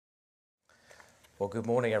Well, good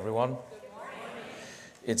morning, everyone.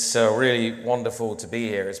 It's really wonderful to be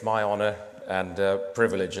here. It's my honor and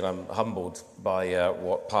privilege, and I'm humbled by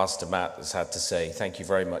what Pastor Matt has had to say. Thank you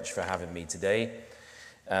very much for having me today.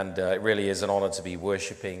 And it really is an honor to be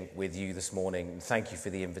worshiping with you this morning. Thank you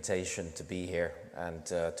for the invitation to be here and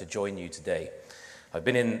to join you today. I've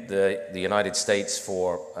been in the United States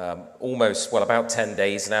for about 10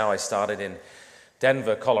 days now. I started in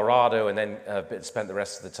Denver, Colorado, and then spent the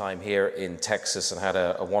rest of the time here in Texas and had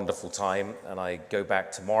a wonderful time. And I go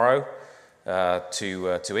back tomorrow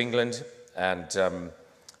to England, and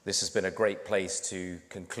this has been a great place to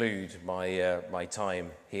conclude my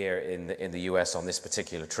time here in the US on this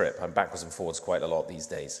particular trip. I'm backwards and forwards quite a lot these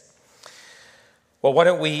days. Well, why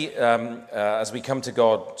don't we, as we come to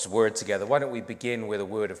God's Word together, why don't we begin with a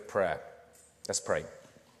word of prayer? Let's pray.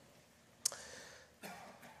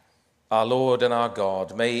 Our Lord and our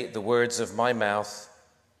God, may the words of my mouth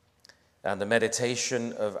and the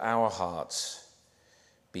meditation of our hearts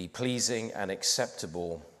be pleasing and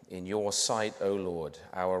acceptable in your sight, O Lord,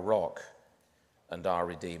 our rock and our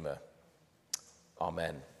Redeemer.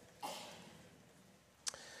 Amen.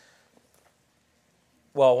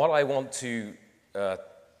 Well, what I want to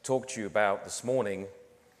talk to you about this morning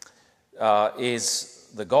is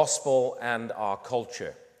the gospel and our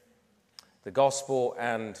culture. The gospel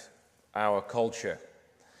and our culture.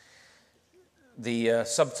 The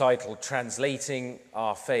subtitle, Translating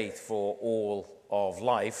Our Faith for All of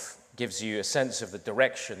Life, gives you a sense of the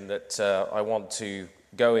direction that I want to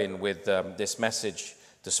go in with this message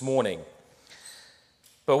this morning.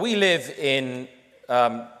 But we live in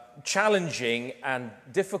challenging and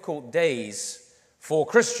difficult days for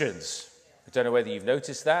Christians. I don't know whether you've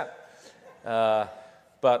noticed that,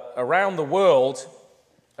 but around the world,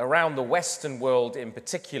 around the Western world in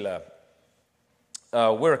particular,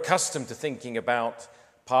 we're accustomed to thinking about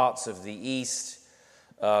parts of the East,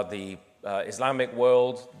 the Islamic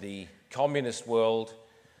world, the communist world,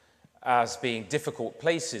 as being difficult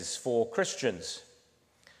places for Christians.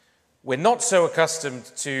 We're not so accustomed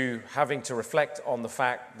to having to reflect on the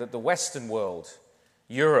fact that the Western world,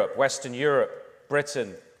 Europe, Western Europe,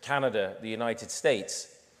 Britain, Canada, the United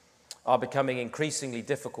States, are becoming increasingly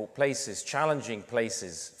difficult places, challenging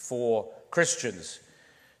places for Christians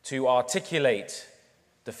to articulate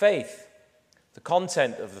the faith, the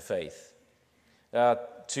content of the faith,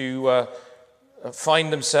 to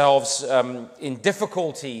find themselves in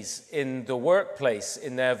difficulties in the workplace,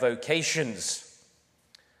 in their vocations,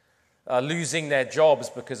 losing their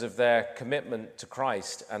jobs because of their commitment to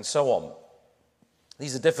Christ, and so on.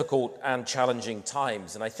 These are difficult and challenging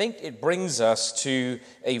times, and I think it brings us to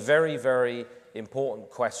a very, very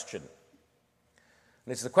important question.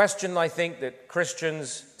 And it's the question I think that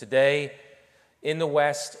Christians today in the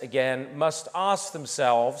West, again, must ask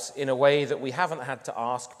themselves in a way that we haven't had to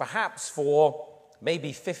ask, perhaps for maybe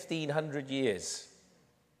 1,500 years.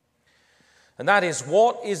 And that is,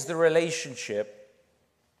 what is the relationship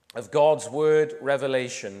of God's word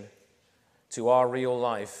revelation to our real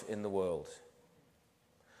life in the world?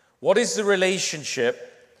 What is the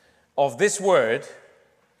relationship of this word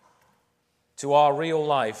to our real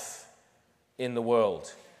life in the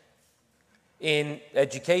world? In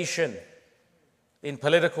education, in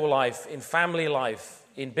political life, in family life,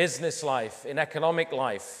 in business life, in economic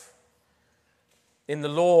life, in the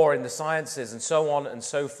law, in the sciences, and so on and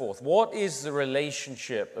so forth. What is the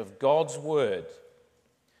relationship of God's word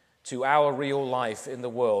to our real life in the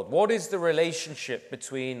world? What is the relationship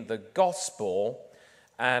between the gospel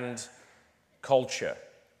and culture?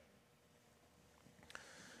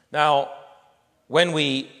 Now, when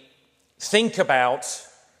we think about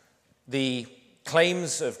the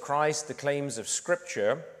claims of Christ, the claims of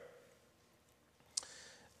Scripture,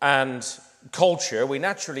 and culture, we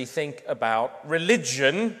naturally think about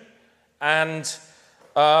religion and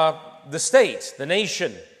the state, the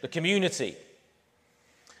nation, the community.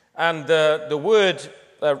 And the word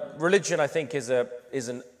religion, I think, is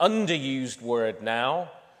an underused word now.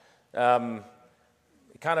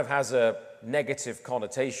 It kind of has a negative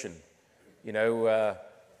connotation. You know,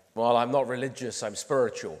 well, I'm not religious, I'm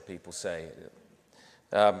spiritual, people say.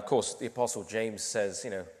 Of course, the Apostle James says,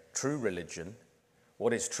 true religion.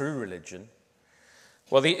 What is true religion?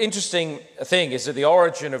 Well, the interesting thing is that the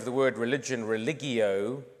origin of the word religion,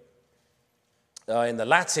 religio, in the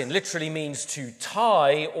Latin, literally means to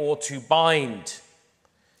tie or to bind.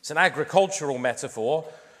 It's an agricultural metaphor,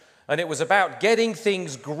 and it was about getting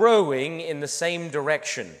things growing in the same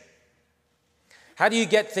direction. How do you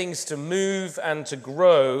get things to move and to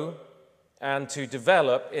grow and to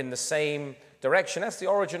develop in the same direction? That's the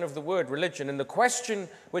origin of the word religion. And the question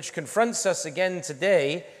which confronts us again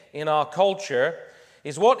today in our culture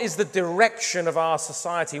is what is the direction of our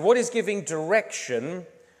society? What is giving direction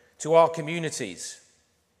to our communities,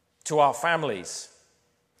 to our families,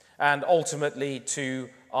 and ultimately to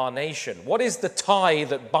our nation? What is the tie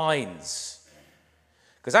that binds?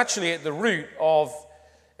 Because actually at the root of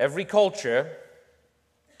every culture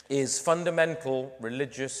is fundamental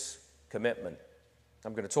religious commitment.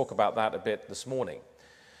 I'm going to talk about that a bit this morning.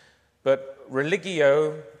 But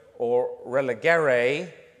religio or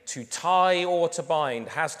religare, to tie or to bind,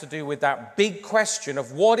 has to do with that big question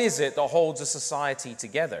of what is it that holds a society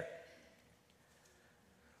together?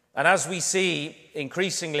 And as we see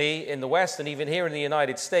increasingly in the West and even here in the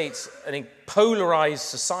United States, a polarized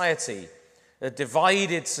society, a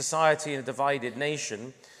divided society and a divided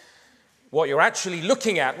nation, what you're actually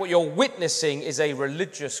looking at, what you're witnessing, is a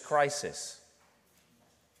religious crisis.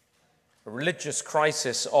 A religious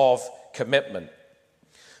crisis of commitment.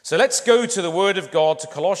 So let's go to the Word of God, to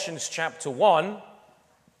Colossians chapter 1,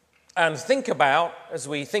 and think about, as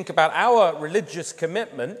we think about our religious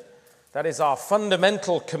commitment, that is our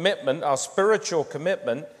fundamental commitment, our spiritual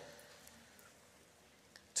commitment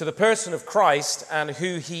to the person of Christ and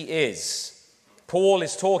who he is. Paul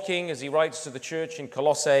is talking, as he writes to the church in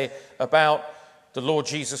Colossae, about the Lord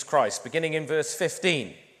Jesus Christ, beginning in verse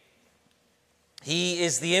 15. He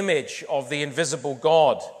is the image of the invisible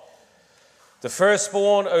God, the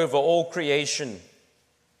firstborn over all creation.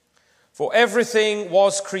 For everything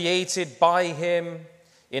was created by him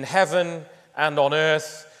in heaven and on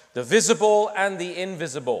earth, the visible and the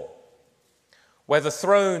invisible, whether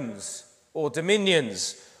thrones or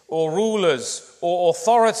dominions or rulers or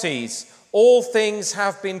authorities. All things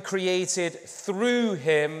have been created through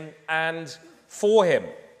him and for him.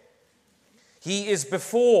 He is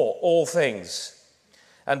before all things,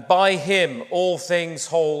 and by him all things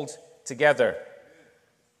hold together.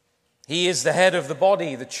 He is the head of the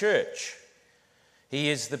body, the church. He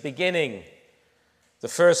is the beginning, the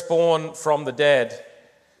firstborn from the dead,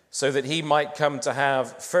 so that he might come to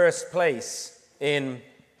have first place in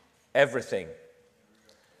everything.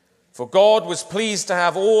 For God was pleased to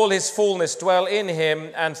have all his fullness dwell in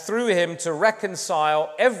him, and through him to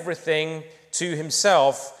reconcile everything to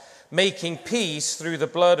himself, making peace through the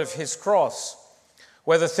blood of his cross,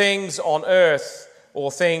 whether things on earth or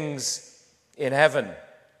things in heaven.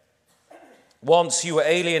 Once you were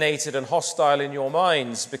alienated and hostile in your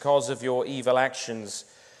minds because of your evil actions,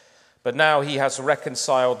 but now he has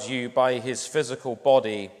reconciled you by his physical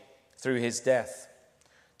body through his death,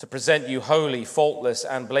 to present you holy, faultless,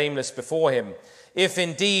 and blameless before him, if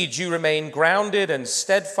indeed you remain grounded and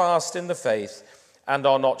steadfast in the faith, and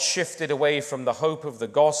are not shifted away from the hope of the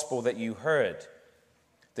gospel that you heard.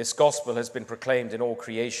 This gospel has been proclaimed in all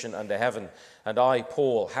creation under heaven, and I,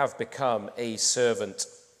 Paul, have become a servant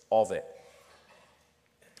of it.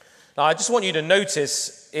 Now, I just want you to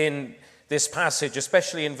notice in this passage,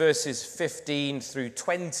 especially in verses 15 through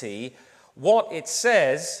 20, what it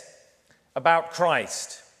says about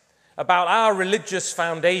Christ, about our religious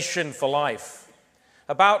foundation for life,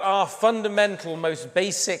 about our fundamental, most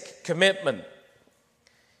basic commitment.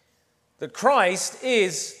 That Christ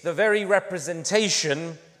is the very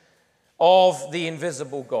representation of the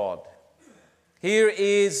invisible God. Here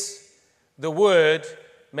is the Word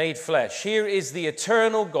made flesh. Here is the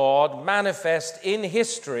eternal God manifest in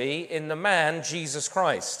history in the man Jesus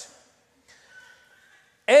Christ.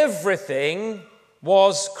 Everything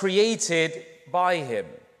was created by him.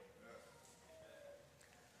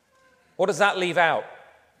 What does that leave out?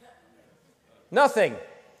 Nothing.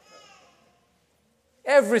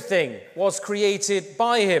 Everything was created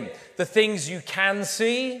by him. The things you can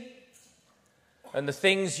see and the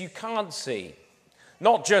things you can't see.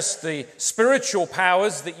 Not just the spiritual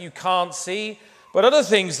powers that you can't see, but other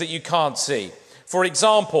things that you can't see. For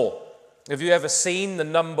example, have you ever seen the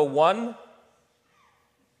number 1?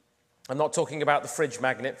 I'm not talking about the fridge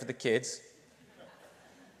magnet for the kids.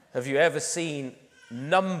 Have you ever seen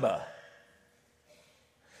number?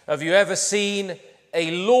 Have you ever seen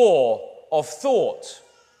a law of thought?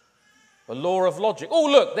 A law of logic? Oh,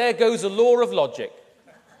 look, there goes a law of logic.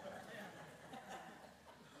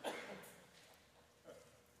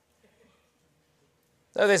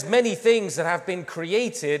 Now, there's many things that have been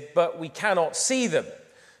created, but we cannot see them.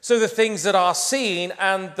 So the things that are seen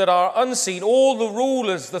and that are unseen, all the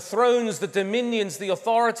rulers, the thrones, the dominions, the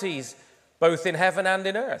authorities, both in heaven and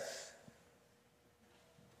in earth.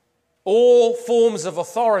 All forms of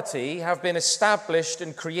authority have been established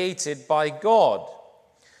and created by God.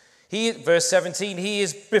 Verse 17, he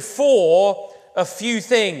is before a few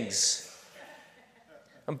things.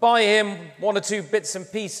 And by him, one or two bits and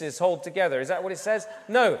pieces hold together. Is that what it says?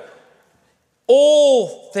 No.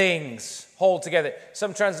 All things hold together.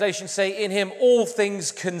 Some translations say, in him all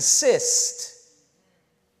things consist.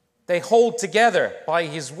 They hold together by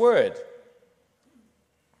his word.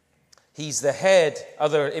 He's the head.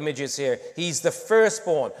 Other images here. He's the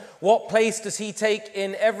firstborn. What place does he take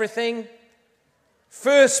in everything?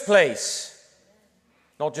 First place.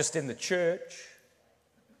 Not just in the church,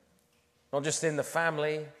 not just in the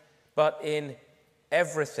family, but in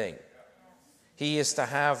everything. He is to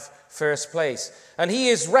have first place. And he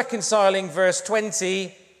is reconciling, verse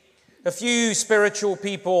 20, a few spiritual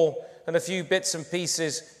people and a few bits and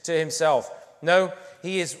pieces to himself. No,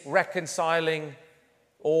 he is reconciling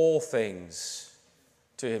all things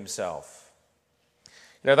to himself.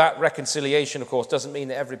 You know, that reconciliation, of course, doesn't mean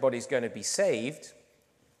that everybody's going to be saved.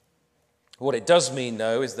 What it does mean,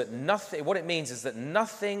 though, is that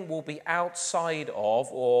nothing will be outside of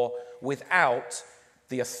or without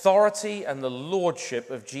the authority and the lordship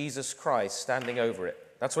of Jesus Christ standing over it.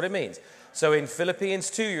 That's what it means. So in Philippians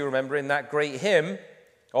 2, you remember in that great hymn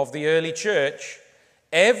of the early church,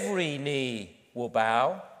 every knee will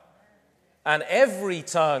bow and every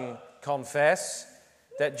tongue confess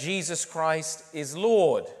that Jesus Christ is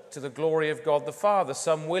Lord, to the glory of God the Father.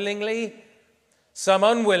 Some willingly, some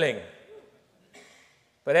unwilling.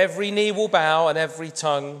 But every knee will bow and every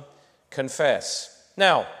tongue confess.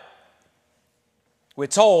 Now, we're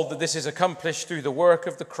told that this is accomplished through the work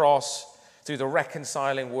of the cross, through the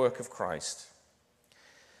reconciling work of Christ.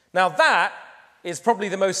 Now, that is probably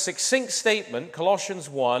the most succinct statement, Colossians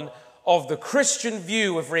 1, of the Christian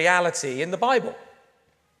view of reality in the Bible.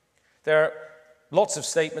 There are lots of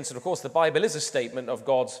statements, and of course the Bible is a statement of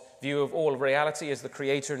God's view of all reality as the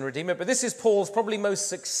Creator and Redeemer, but this is Paul's probably most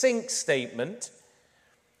succinct statement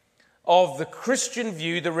of the Christian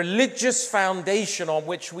view, the religious foundation on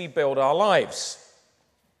which we build our lives.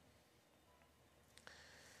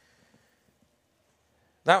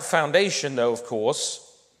 That foundation, though, of course,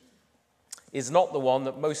 is not the one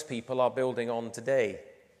that most people are building on today.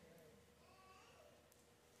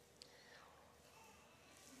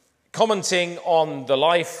 Commenting on the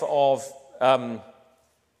life of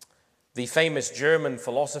the famous German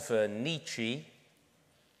philosopher Nietzsche, he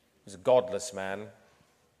was a godless man.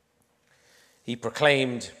 He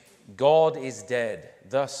proclaimed, "God is dead,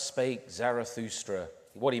 thus spake Zarathustra."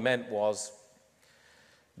 What he meant was,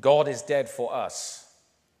 God is dead for us.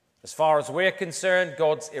 As far as we're concerned,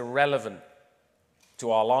 God's irrelevant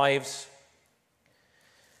to our lives.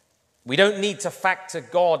 We don't need to factor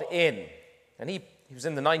God in. And he was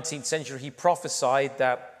in the 19th century. He prophesied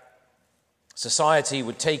that society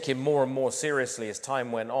would take him more and more seriously as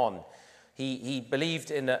time went on. He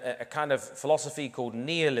believed in a kind of philosophy called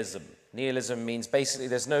nihilism. Nihilism means basically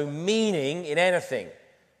there's no meaning in anything.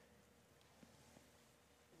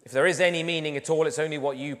 If there is any meaning at all, it's only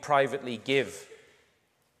what you privately give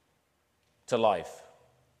to life.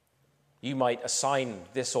 You might assign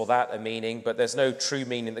this or that a meaning, but there's no true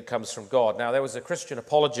meaning that comes from God. Now, there was a Christian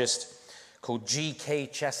apologist called G.K.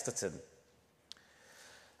 Chesterton,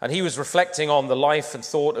 and he was reflecting on the life and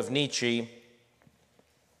thought of Nietzsche.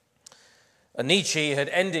 And Nietzsche had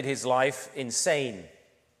ended his life insane.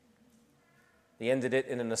 He ended it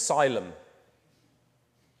in an asylum.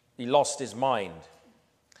 He lost his mind.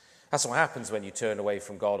 That's what happens when you turn away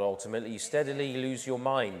from God ultimately. You steadily lose your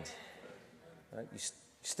mind. Right? You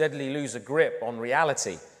steadily lose a grip on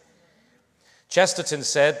reality. Chesterton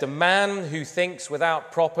said, "The man who thinks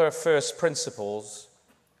without proper first principles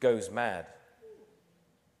goes mad."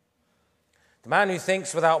 The man who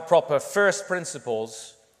thinks without proper first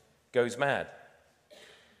principles goes mad.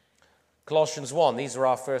 Colossians 1, these are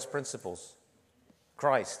our first principles.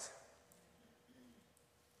 Christ.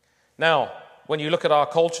 Now, when you look at our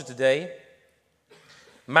culture today,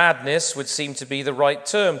 madness would seem to be the right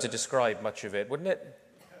term to describe much of it, wouldn't it?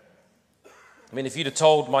 I mean, if you'd have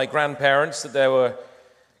told my grandparents that there were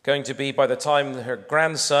going to be, by the time her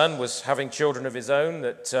grandson was having children of his own,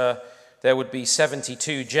 that there would be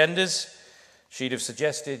 72 genders, she'd have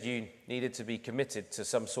suggested you needed to be committed to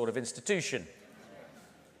some sort of institution.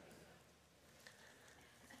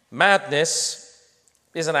 Madness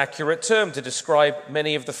is an accurate term to describe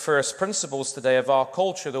many of the first principles today of our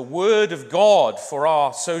culture. The Word of God for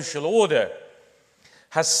our social order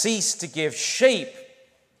has ceased to give shape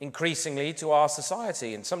increasingly to our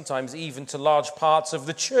society and sometimes even to large parts of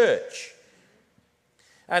the church.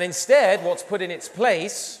 And instead, what's put in its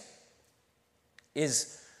place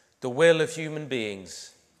is the will of human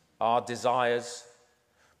beings, our desires,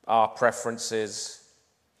 our preferences.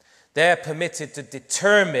 They're permitted to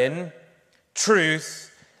determine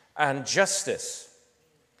truth and justice.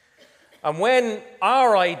 And when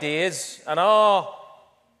our ideas and our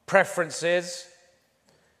preferences,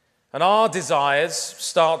 and our desires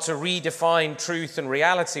start to redefine truth and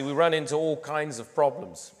reality, we run into all kinds of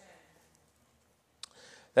problems.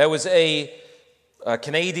 There was a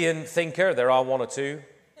Canadian thinker, there are one or two,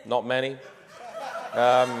 not many.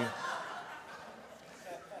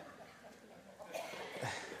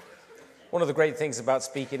 One of the great things about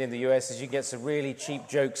speaking in the US is you get some really cheap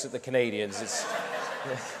jokes at the Canadians.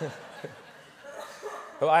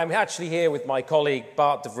 But I'm actually here with my colleague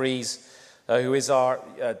Bart de Vries, who is our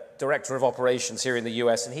Director of Operations here in the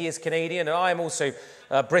US, and he is Canadian, and I'm also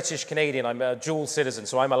British-Canadian. I'm a dual citizen,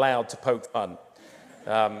 so I'm allowed to poke fun.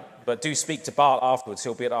 But do speak to Bart afterwards.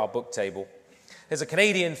 He'll be at our book table. There's a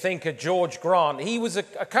Canadian thinker, George Grant. He was a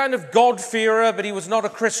kind of God-fearer, but he was not a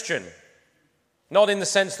Christian. Not in the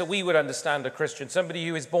sense that we would understand a Christian. Somebody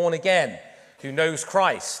who is born again, who knows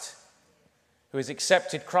Christ, who has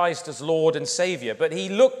accepted Christ as Lord and Savior. But he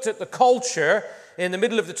looked at the culture in the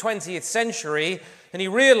middle of the 20th century, and he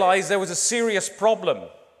realized there was a serious problem.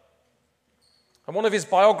 And one of his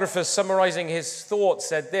biographers, summarizing his thoughts,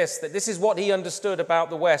 said this, that this is what he understood about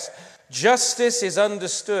the West. Justice is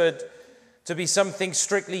understood to be something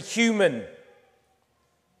strictly human,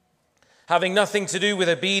 having nothing to do with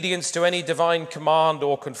obedience to any divine command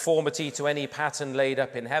or conformity to any pattern laid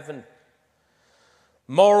up in heaven.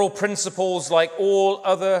 Moral principles, like all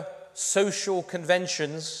other social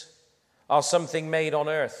conventions, are something made on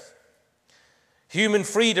earth. Human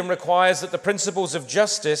freedom requires that the principles of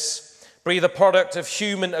justice be the product of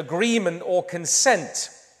human agreement or consent.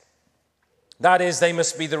 That is, they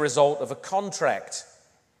must be the result of a contract.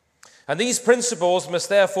 And these principles must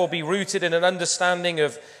therefore be rooted in an understanding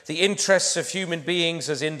of the interests of human beings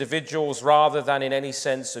as individuals rather than in any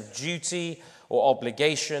sense of duty or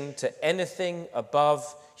obligation to anything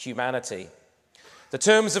above humanity. The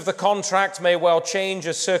terms of the contract may well change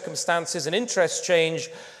as circumstances and interests change,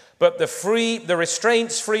 but the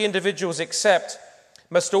restraints free individuals accept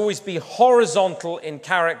must always be horizontal in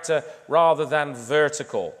character rather than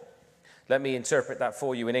vertical. Let me interpret that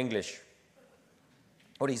for you in English.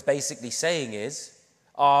 What he's basically saying is,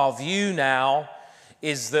 our view now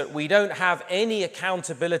is that we don't have any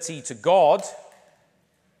accountability to God,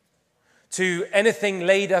 to anything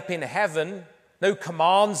laid up in heaven, no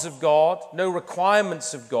commands of God, no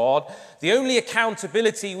requirements of God. The only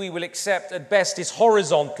accountability we will accept at best is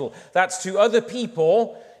horizontal. That's to other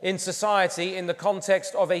people in society in the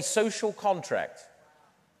context of a social contract.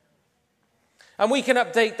 And we can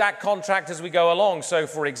update that contract as we go along. So,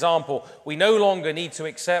 for example, we no longer need to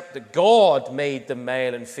accept that God made them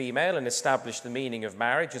male and female and established the meaning of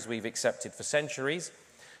marriage as we've accepted for centuries.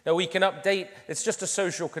 No, we can update, it's just a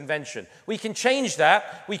social convention. We can change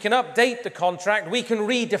that, we can update the contract, we can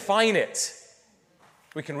redefine it.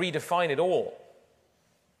 We can redefine it all.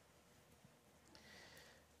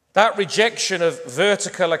 That rejection of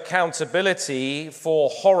vertical accountability for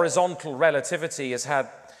horizontal relativity has had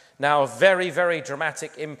now a very, very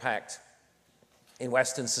dramatic impact in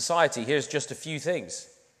Western society. Here's just a few things.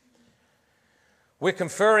 We're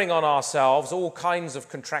conferring on ourselves all kinds of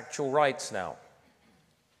contractual rights now.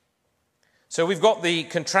 So we've got the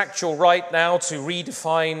contractual right now to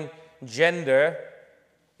redefine gender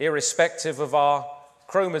irrespective of our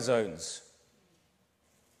chromosomes.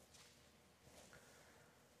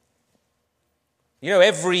 You know,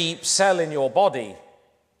 every cell in your body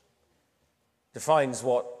defines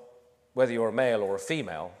whether you're a male or a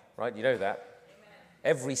female, right? You know that. Amen.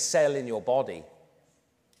 Every cell in your body.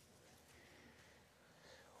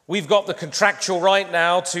 We've got the contractual right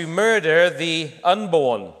now to murder the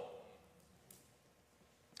unborn.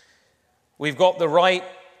 We've got the right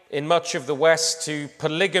in much of the West to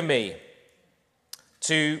polygamy,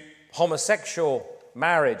 to homosexual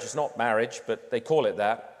marriage. It's not marriage, but they call it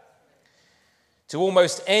that. To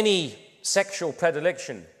almost any sexual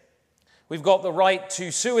predilection. We've got the right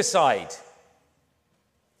to suicide,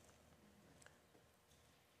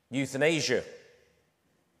 euthanasia.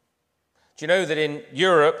 Do you know that in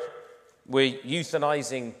Europe, we're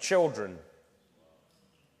euthanizing children?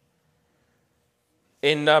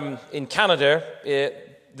 In Canada,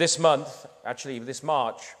 this month, actually this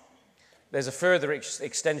March, there's a further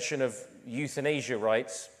extension of euthanasia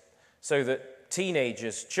rights so that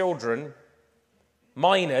teenagers, children,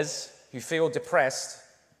 minors who feel depressed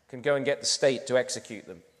can go and get the state to execute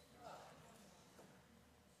them.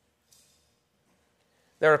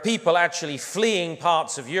 There are people actually fleeing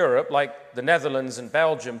parts of Europe, like the Netherlands and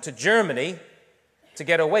Belgium, to Germany to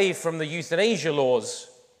get away from the euthanasia laws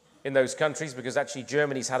in those countries, because actually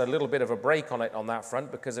Germany's had a little bit of a break on it on that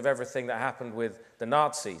front because of everything that happened with the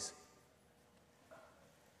Nazis.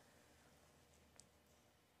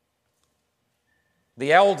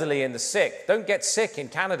 the elderly and the sick. Don't get sick in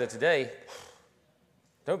Canada today.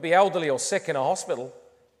 Don't be elderly or sick in a hospital.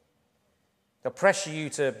 They'll pressure you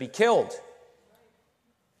to be killed.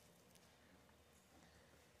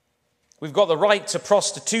 We've got the right to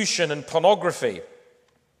prostitution and pornography,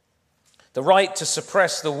 the right to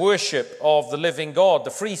suppress the worship of the living God, the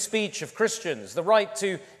free speech of Christians, the right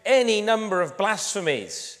to any number of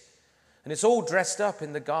blasphemies. And it's all dressed up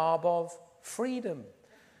in the garb of freedom,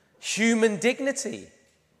 human dignity.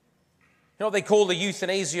 You know what they call the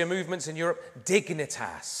euthanasia movements in Europe?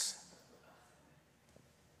 Dignitas.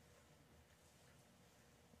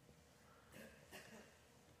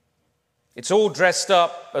 It's all dressed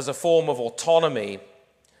up as a form of autonomy,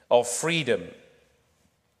 of freedom.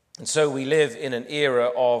 And so we live in an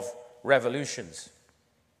era of revolutions.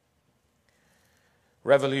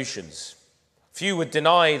 Revolutions. Few would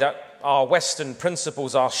deny that our Western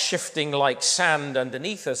principles are shifting like sand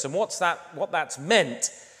underneath us. And what that's meant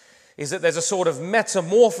is that there's a sort of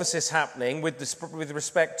metamorphosis happening with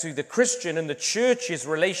respect to the Christian and the church's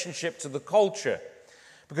relationship to the culture.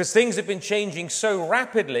 Because things have been changing so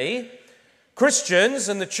rapidly, Christians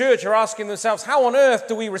and the church are asking themselves, how on earth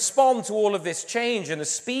do we respond to all of this change and the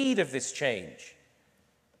speed of this change?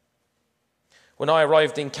 When I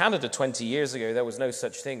arrived in Canada 20 years ago, there was no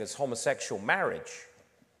such thing as homosexual marriage.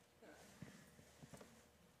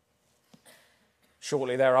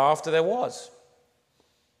 Shortly thereafter, there was.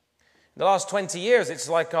 In the last 20 years, it's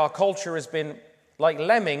like our culture has been like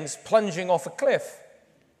lemmings plunging off a cliff.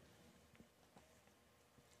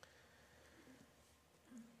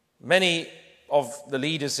 Many of the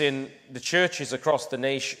leaders in the churches across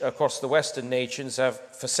the Western nations have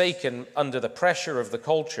forsaken, under the pressure of the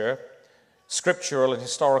culture, scriptural and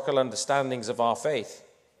historical understandings of our faith.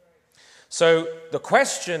 So the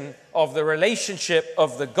question of the relationship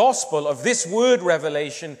of the gospel, of this word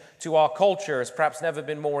revelation to our culture, has perhaps never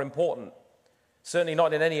been more important. Certainly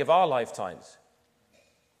not in any of our lifetimes.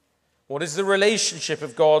 What is the relationship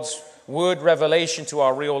of God's word revelation to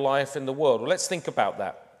our real life in the world? Well, let's think about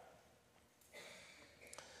that.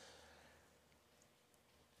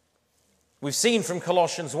 We've seen from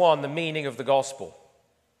Colossians 1 the meaning of the gospel.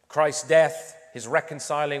 Christ's death, his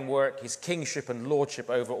reconciling work, his kingship and lordship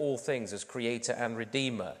over all things as creator and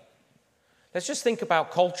redeemer. Let's just think about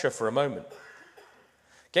culture for a moment.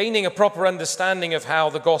 Gaining a proper understanding of how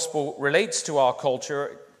the gospel relates to our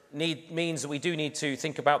culture means that we do need to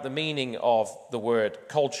think about the meaning of the word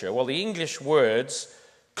culture. Well, the English words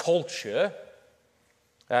culture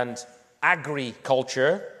and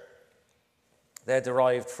agriculture, they're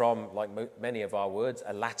derived from, like many of our words,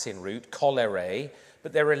 a Latin root, colere,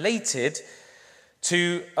 but they're related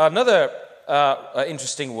to another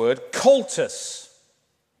interesting word, cultus.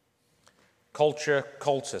 Culture,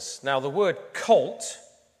 cultus. Now, the word cult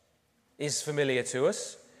is familiar to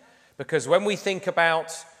us because when we think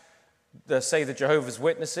about, say, the Jehovah's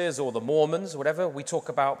Witnesses or the Mormons, whatever, we talk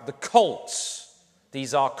about the cults.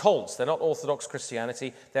 These are cults. They're not Orthodox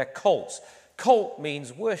Christianity. They're cults. Cult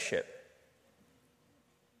means worship.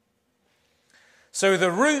 So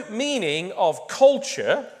the root meaning of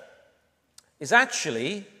culture is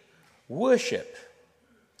actually worship.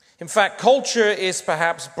 In fact, culture is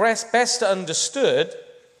perhaps best understood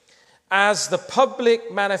as the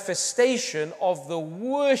public manifestation of the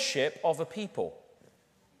worship of a people.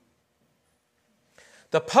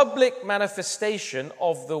 The public manifestation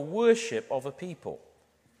of the worship of a people.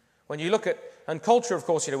 When you look at, and culture, of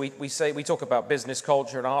course, we talk about business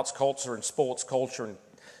culture and arts culture and sports culture, and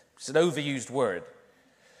it's an overused word.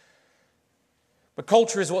 But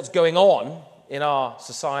culture is what's going on in our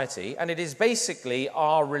society, and it is basically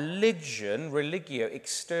our religion, religio,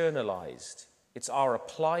 externalized. It's our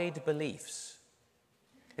applied beliefs.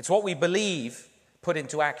 It's what we believe put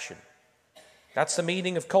into action. That's the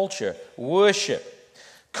meaning of culture, worship.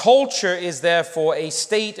 Culture is therefore a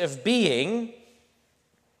state of being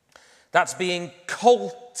that's being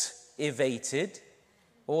cultivated.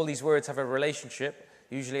 All these words have a relationship,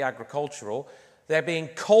 usually agricultural. They're being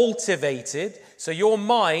cultivated. So your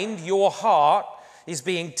mind, your heart is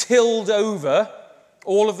being tilled over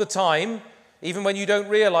all of the time, even when you don't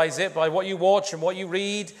realize it, by what you watch and what you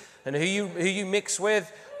read and who you mix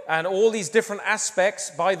with, and all these different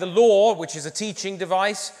aspects by the law, which is a teaching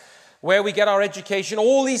device, where we get our education.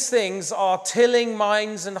 All these things are tilling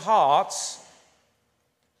minds and hearts,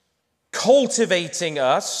 cultivating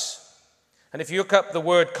us. And if you look up the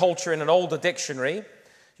word culture in an older dictionary,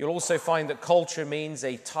 you'll also find that culture means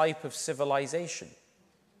a type of civilization.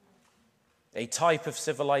 A type of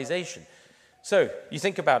civilization. So, you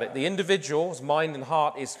think about it. The individual's mind and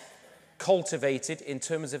heart is cultivated in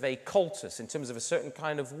terms of a cultus, in terms of a certain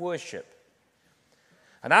kind of worship.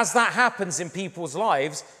 And as that happens in people's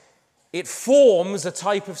lives, it forms a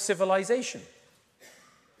type of civilization.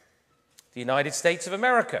 The United States of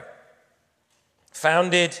America,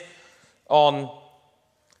 founded on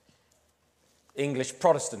English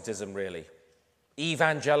Protestantism, really,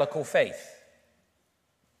 evangelical faith.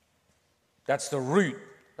 That's the root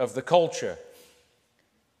of the culture,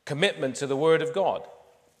 commitment to the Word of God.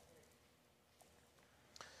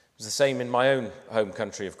 It's the same in my own home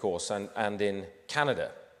country, of course, and in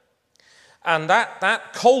Canada. And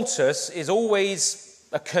that cultus is always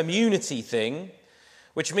a community thing,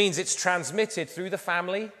 which means it's transmitted through the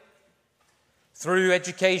family, through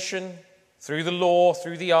education, through the law,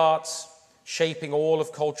 through the arts, shaping all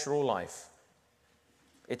of cultural life.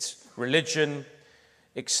 It's religion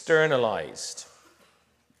externalized.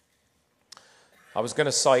 I was going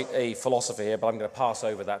to cite a philosopher here, but I'm going to pass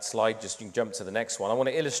over that slide. Just you can jump to the next one. I want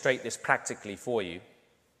to illustrate this practically for you.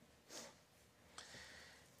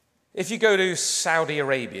 If you go to Saudi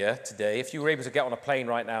Arabia today, if you were able to get on a plane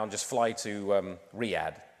right now and just fly to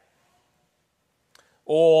Riyadh,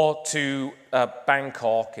 or to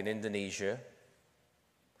Bangkok in Indonesia,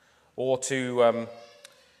 or to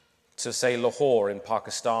say Lahore in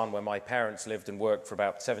Pakistan, where my parents lived and worked for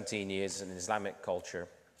about 17 years in Islamic culture,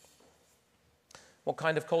 what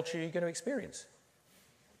kind of culture are you going to experience?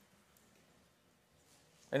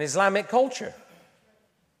 An Islamic culture.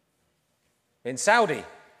 In Saudi,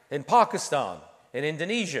 in Pakistan, in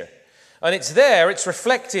Indonesia. And it's there, it's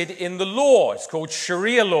reflected in the law. It's called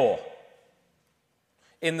Sharia law.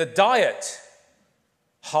 In the diet,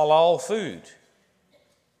 halal food.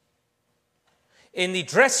 In the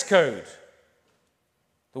dress code,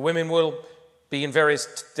 the women will be in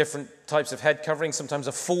various different types of head covering, sometimes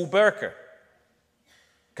a full burqa,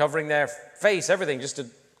 covering their face, everything, just a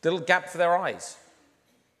little gap for their eyes.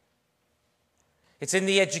 It's in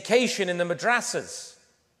the education in the madrasas.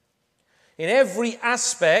 In every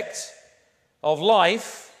aspect of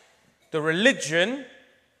life, the religion,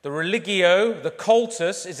 the religio, the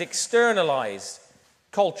cultus is externalized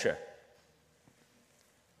culture.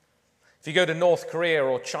 If you go to North Korea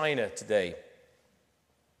or China today,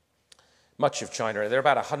 much of China, there are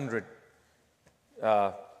about 100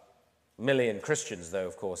 million Christians, though,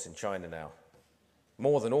 of course, in China now.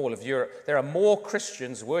 More than all of Europe. There are more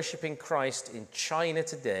Christians worshiping Christ in China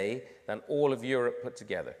today than all of Europe put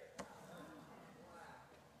together.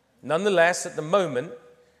 Nonetheless, at the moment,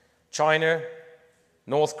 China,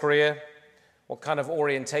 North Korea, what kind of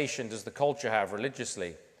orientation does the culture have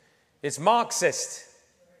religiously? It's Marxist.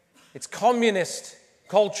 It's communist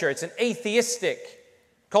culture. It's an atheistic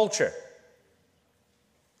culture.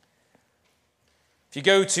 If you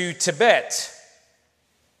go to Tibet,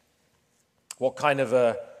 what kind of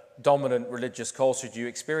a dominant religious culture do you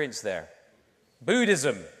experience there?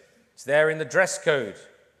 Buddhism. It's there in the dress code,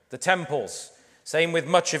 the temples. Same with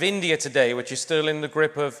much of India today, which is still in the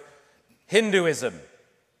grip of Hinduism.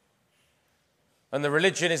 And the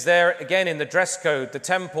religion is there again in the dress code, the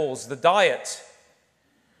temples, the diet.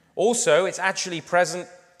 Also, it's actually present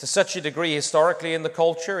to such a degree historically in the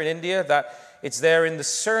culture in India that it's there in the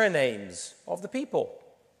surnames of the people.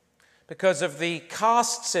 Because of the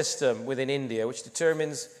caste system within India, which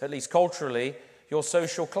determines, at least culturally, your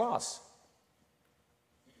social class.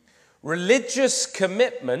 Religious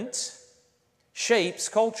commitment shapes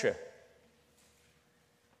culture.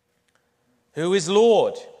 Who is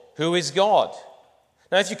Lord? Who is God?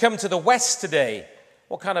 Now, if you come to the West today,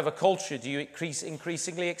 what kind of a culture do you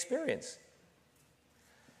increasingly experience?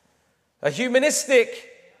 A humanistic,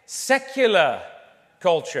 secular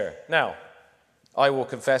culture. Now, I will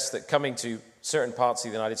confess that coming to certain parts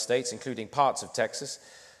of the United States, including parts of Texas,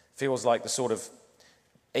 feels like the sort of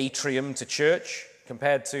atrium to church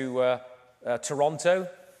compared to Toronto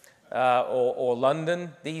or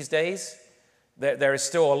London these days. There is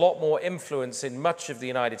still a lot more influence in much of the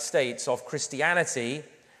United States of Christianity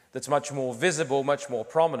that's much more visible, much more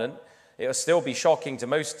prominent. It will still be shocking to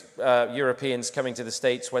most Europeans coming to the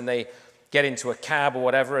States when they get into a cab or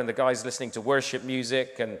whatever and the guy's listening to worship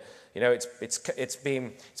music and it's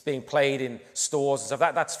being played in stores and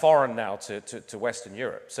stuff. That's foreign now to Western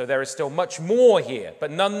Europe. So there is still much more here. But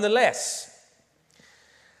nonetheless,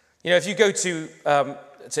 if you go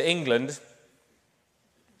to England,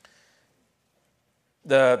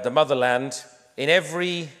 the motherland, in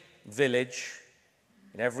every village,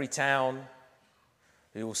 in every town,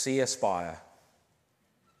 you will see a spire,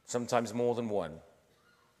 sometimes more than one.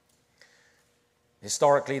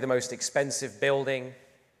 Historically, the most expensive building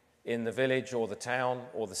in the village or the town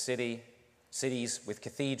or the cities with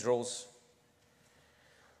cathedrals.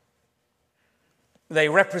 They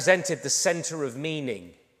represented the center of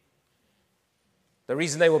meaning, The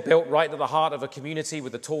reason they were built right at the heart of a community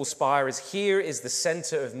with a tall spire is here is the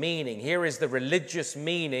center of meaning. Here is the religious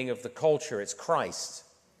meaning of the culture. It's Christ.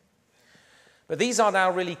 But these are now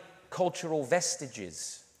really cultural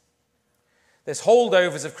vestiges. There's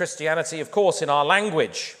holdovers of Christianity, of course, in our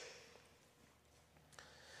language.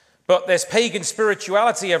 But there's pagan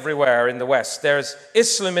spirituality everywhere in the West. There's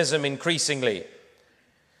Islamism increasingly.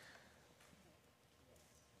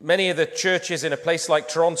 Many of the churches in a place like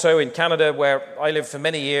Toronto in Canada, where I lived for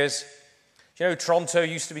many years, you know, Toronto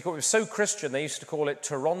used to be called, it was so Christian, they used to call it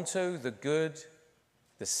Toronto the Good,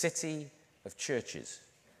 the city of churches.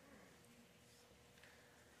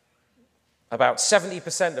 About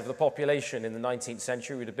 70% of the population in the 19th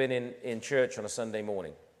century would have been in church on a Sunday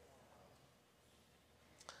morning.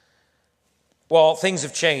 Well, things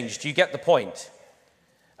have changed. You get the point.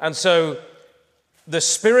 And so the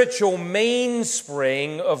spiritual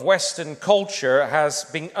mainspring of Western culture has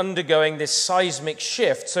been undergoing this seismic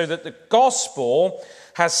shift so that the gospel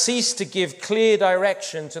has ceased to give clear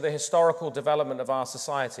direction to the historical development of our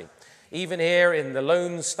society. Even here in the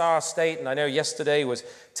Lone Star State, and I know yesterday was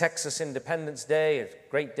Texas Independence Day, a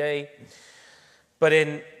great day. But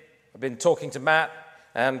I've been talking to Matt,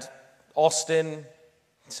 and Austin,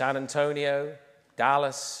 San Antonio,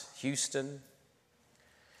 Dallas, Houston.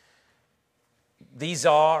 These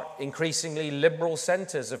are increasingly liberal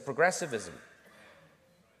centers of progressivism,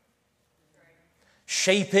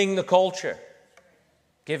 shaping the culture,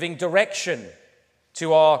 giving direction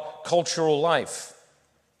to our cultural life.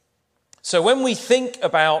 So when we think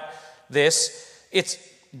about this, it's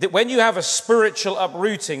that when you have a spiritual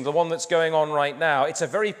uprooting, the one that's going on right now, it's a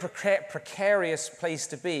very precarious place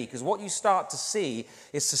to be, because what you start to see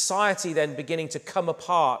is society then beginning to come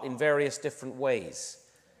apart in various different ways.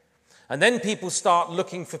 And then people start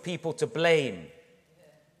looking for people to blame.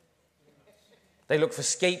 They look for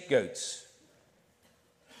scapegoats.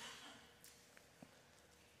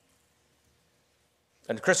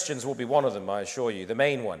 And Christians will be one of them, I assure you, the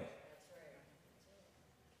main one.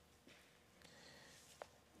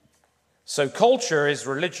 So culture is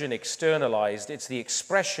religion externalized. It's the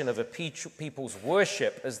expression of a people's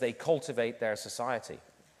worship as they cultivate their society.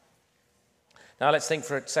 Now let's think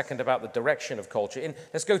for a second about the direction of culture.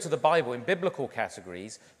 Let's go to the Bible. In biblical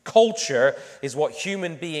categories, culture is what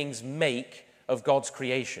human beings make of God's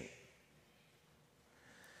creation.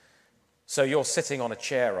 So you're sitting on a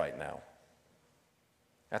chair right now.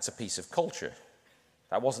 That's a piece of culture.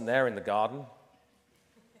 That wasn't there in the garden.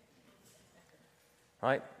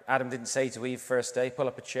 Right? Adam didn't say to Eve first day, pull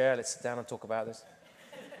up a chair, let's sit down and talk about this.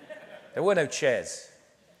 There were no chairs.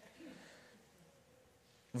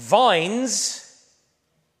 Vines,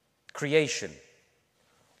 creation.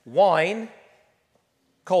 Wine,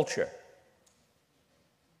 culture.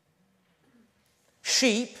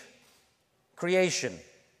 Sheep, creation.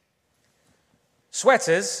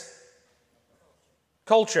 Sweaters,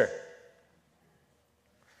 culture.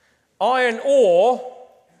 Iron ore,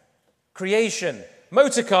 creation.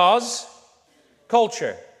 Motor cars,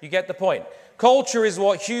 culture. You get the point. Culture is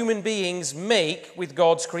what human beings make with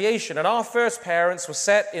God's creation. And our first parents were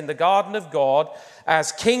set in the garden of God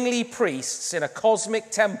as kingly priests in a cosmic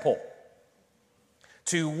temple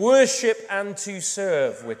to worship and to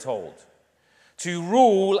serve, we're told. To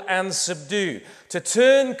rule and subdue. To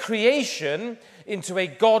turn creation into a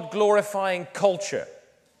God-glorifying culture.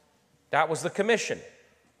 That was the commission.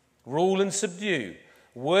 Rule and subdue.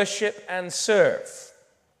 Worship and serve.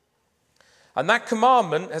 And that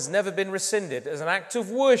commandment has never been rescinded as an act of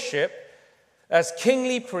worship as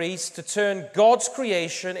kingly priests to turn God's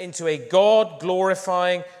creation into a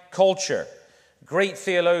God-glorifying culture. Great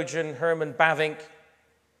theologian Herman Bavinck,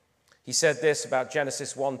 he said this about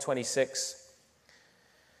Genesis 1:26.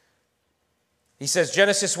 He says,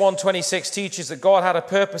 Genesis 1:26 teaches that God had a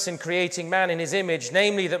purpose in creating man in his image,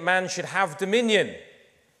 namely that man should have dominion.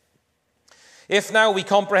 If now we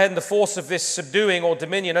comprehend the force of this subduing or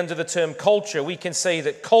dominion under the term culture, we can say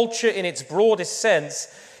that culture in its broadest sense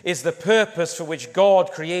is the purpose for which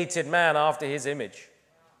God created man after his image.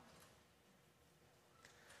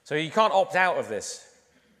 So you can't opt out of this.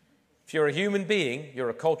 If you're a human being, you're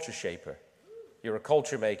a culture shaper. You're a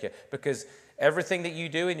culture maker, because everything that you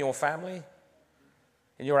do in your family,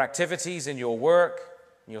 in your activities, in your work,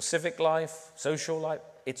 in your civic life, social life,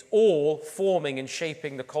 it's all forming and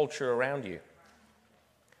shaping the culture around you.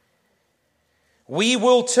 We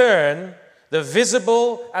will turn the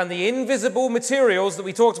visible and the invisible materials that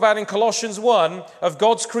we talked about in Colossians 1 of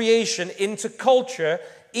God's creation into culture,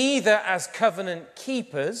 either as covenant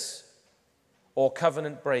keepers or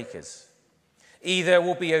covenant breakers. Either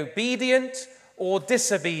we'll be obedient or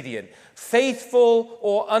disobedient, faithful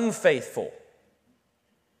or unfaithful.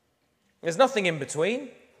 There's nothing in between.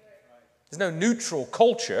 There's no neutral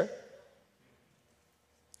culture.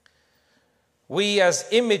 We as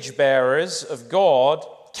image bearers of God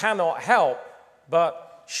cannot help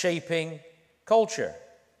but shaping culture.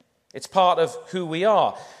 It's part of who we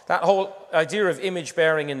are. That whole idea of image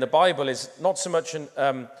bearing in the Bible is not so much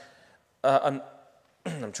I'm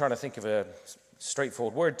trying to think of a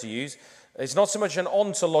straightforward word to use. It's not so much an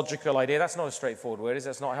ontological idea. That's not a straightforward word, is it?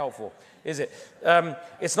 That's not helpful, is it?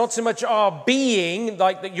 It's not so much our being,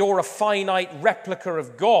 like that you're a finite replica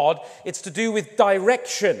of God. It's to do with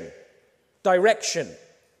direction. Direction.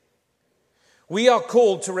 We are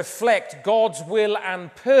called to reflect God's will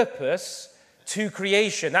and purpose to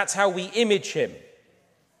creation. That's how we image him.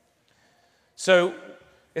 So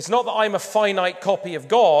it's not that I'm a finite copy of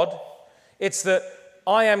God. It's that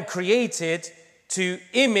I am created to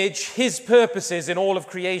image his purposes in all of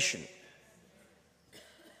creation.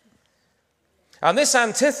 And this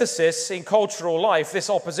antithesis in cultural life, this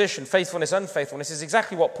opposition, faithfulness, unfaithfulness, is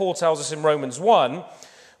exactly what Paul tells us in Romans 1,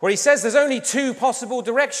 where he says there's only two possible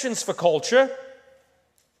directions for culture.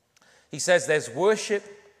 He says there's worship,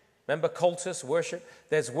 remember cultus, worship?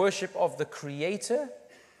 There's worship of the Creator,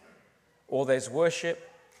 or there's worship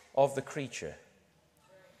of the creature.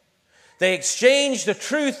 They exchange the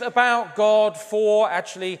truth about God for,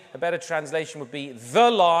 actually, a better translation would be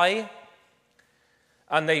the lie,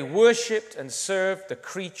 and they worshipped and served the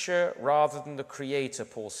creature rather than the Creator,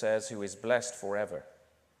 Paul says, who is blessed forever.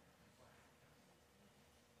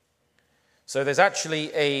 So there's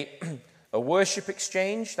actually a worship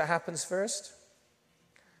exchange that happens first.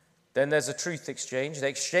 Then there's a truth exchange. They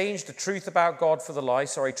exchange the truth about God for the lie.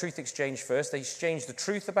 Truth exchange first. They exchange the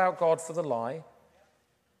truth about God for the lie.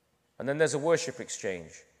 And then there's a worship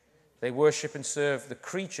exchange. They worship and serve the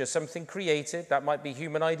creature, something created. That might be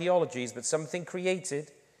human ideologies, but something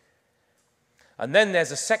created. And then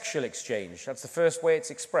there's a sexual exchange. That's the first way it's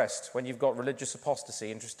expressed when you've got religious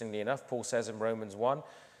apostasy, interestingly enough. Paul says in Romans 1,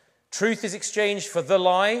 truth is exchanged for the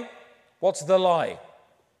lie. What's the lie?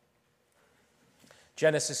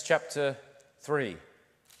 Genesis chapter 3.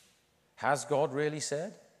 Has God really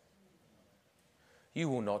said? You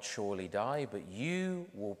will not surely die, but you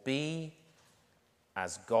will be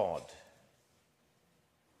as God.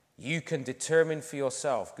 You can determine for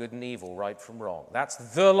yourself good and evil, right from wrong. That's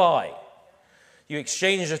the lie. You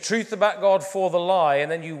exchange the truth about God for the lie, and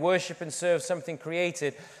then you worship and serve something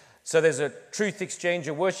created. So there's a truth exchange,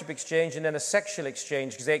 a worship exchange, and then a sexual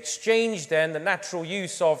exchange, because they exchange then the natural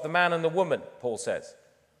use of the man and the woman, Paul says.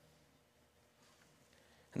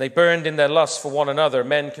 And they burned in their lust for one another,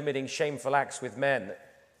 men committing shameful acts with men.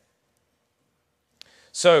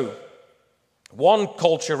 So, one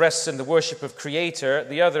culture rests in the worship of Creator,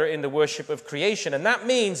 the other in the worship of creation. And that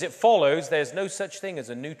means, it follows, there's no such thing as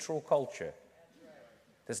a neutral culture.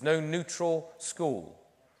 There's no neutral school.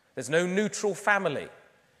 There's no neutral family.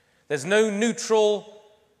 There's no neutral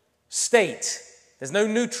state. There's no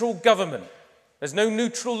neutral government. There's no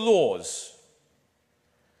neutral laws.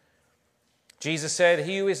 Jesus said,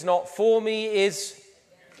 he who is not for me is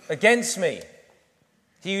against me.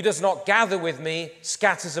 He who does not gather with me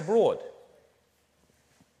scatters abroad.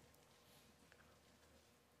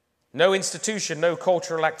 No institution, no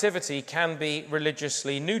cultural activity can be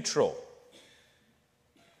religiously neutral.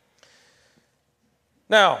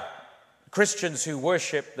 Now, Christians who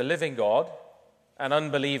worship the living God and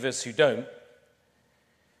unbelievers who don't,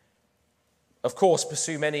 of course,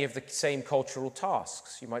 pursue many of the same cultural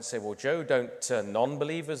tasks. You might say, well, Joe, don't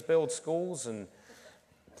non-believers build schools and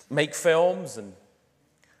make films and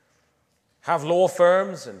have law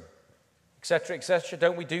firms and et cetera, et cetera?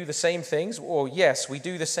 Don't we do the same things? Well, yes, we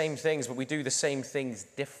do the same things, but we do the same things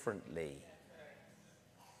differently.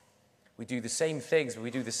 We do the same things, but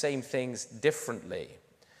we do the same things differently.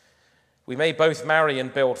 We may both marry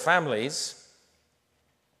and build families.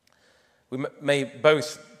 We may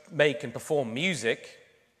both make and perform music.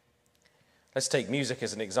 Let's take music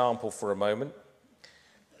as an example for a moment.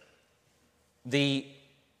 The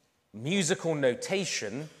musical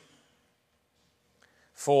notation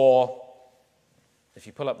for, if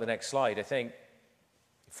you pull up the next slide, I think,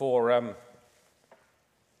 for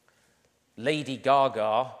Lady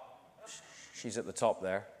Gaga, she's at the top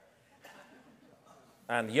there,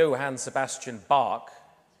 and Johann Sebastian Bach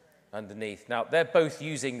underneath. Now, they're both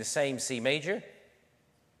using the same C major,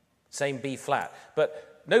 same B flat,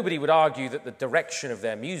 but nobody would argue that the direction of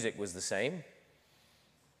their music was the same.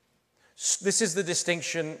 This is the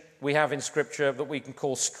distinction we have in Scripture that we can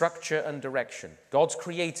call structure and direction. God's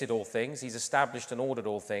created all things. He's established and ordered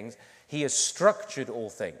all things. He has structured all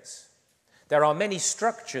things. There are many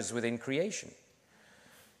structures within creation,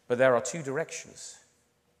 but there are two directions.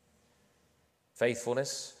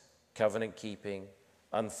 faithfulness, covenant keeping,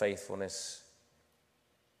 unfaithfulness,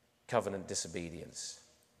 covenant disobedience.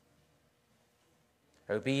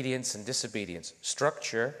 Obedience and disobedience.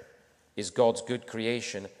 Structure is God's good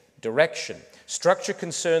creation. Direction. Structure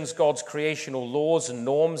concerns God's creational laws and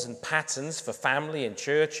norms and patterns for family and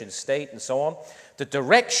church and state and so on. The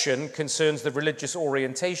direction concerns the religious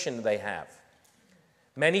orientation they have.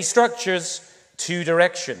 Many structures, two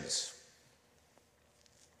directions.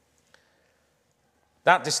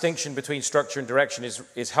 That distinction between structure and direction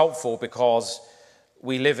is helpful because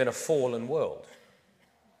we live in a fallen world,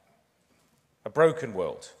 a broken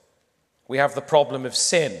world. We have the problem of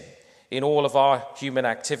sin in all of our human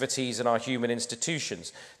activities and our human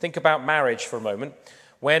institutions. Think about marriage for a moment.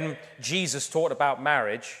 When Jesus taught about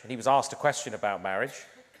marriage, and he was asked a question about marriage,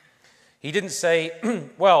 he didn't say,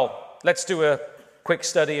 well, let's do a quick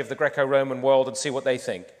study of the Greco-Roman world and see what they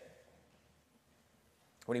think.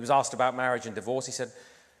 When he was asked about marriage and divorce, he said,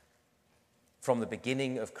 from the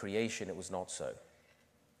beginning of creation, it was not so.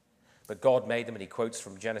 But God made them, and he quotes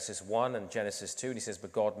from Genesis 1 and Genesis 2, and he says,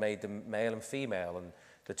 but God made them male and female, and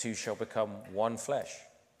the two shall become one flesh.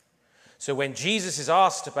 So when Jesus is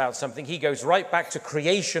asked about something, he goes right back to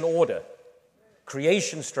creation order,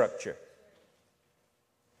 creation structure,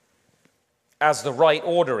 as the right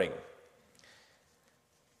ordering.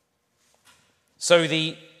 So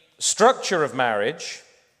the structure of marriage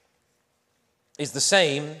is the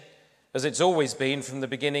same as it's always been from the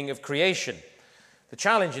beginning of creation. The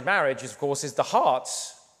challenge in marriage, of course, is the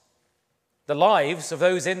hearts, the lives of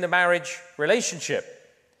those in the marriage relationship.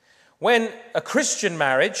 When a Christian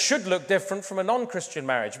marriage should look different from a non-Christian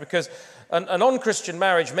marriage, because a non-Christian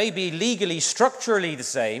marriage may be legally, structurally the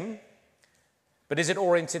same, but is it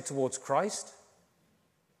oriented towards Christ?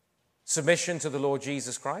 Submission to the Lord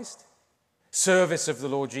Jesus Christ? Service of the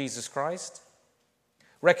Lord Jesus Christ?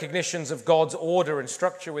 Recognitions of God's order and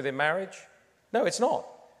structure within marriage? No, it's not.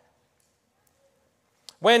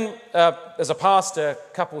 When, as a pastor,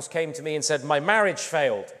 couples came to me and said, my marriage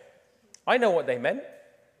failed, I know what they meant.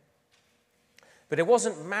 But it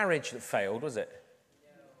wasn't marriage that failed, was it?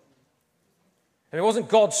 And it wasn't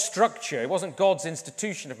God's structure, it wasn't God's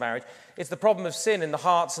institution of marriage. It's the problem of sin in the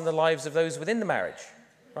hearts and the lives of those within the marriage.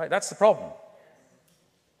 Right? That's the problem.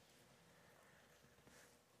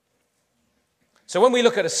 So when we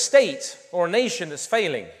look at a state or a nation that's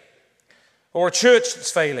failing, or a church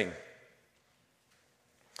that's failing,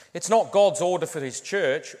 it's not God's order for his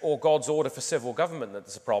church or God's order for civil government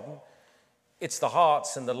that's a problem. It's the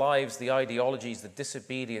hearts and the lives, the ideologies, the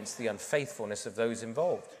disobedience, the unfaithfulness of those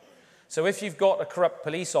involved. So if you've got a corrupt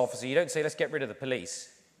police officer, you don't say, let's get rid of the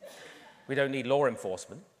police. We don't need law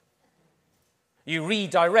enforcement. You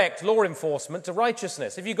redirect law enforcement to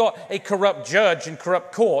righteousness. If you've got a corrupt judge and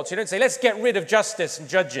corrupt courts, you don't say, let's get rid of justice and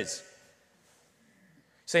judges.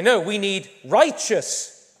 You say, no, we need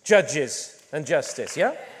righteous judges and justice,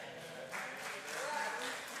 yeah?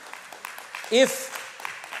 If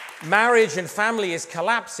marriage and family is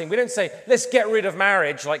collapsing, we don't say, let's get rid of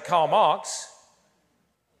marriage like Karl Marx.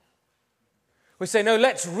 We say, no,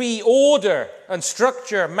 let's reorder and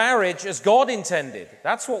structure marriage as God intended.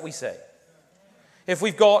 That's what we say. If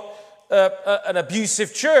we've got an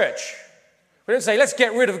abusive church, we don't say, let's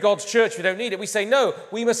get rid of God's church, we don't need it. We say, no,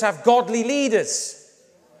 we must have godly leaders,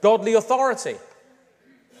 godly authority.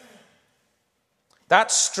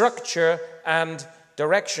 That's structure and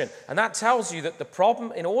direction. And that tells you that the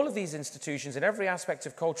problem in all of these institutions, in every aspect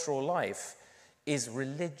of cultural life, is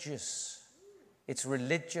religious. It's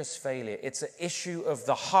religious failure. It's an issue of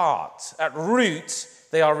the heart. At root,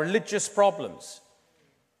 they are religious problems.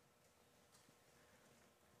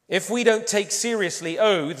 If we don't take seriously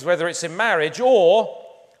oaths, whether it's in marriage or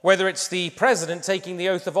whether it's the president taking the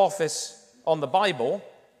oath of office on the Bible,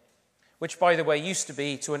 which, by the way, used to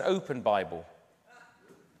be to an open Bible,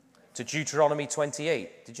 to Deuteronomy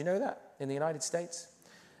 28. Did you know that in the United States?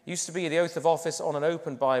 It used to be the oath of office on an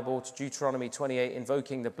open Bible to Deuteronomy 28,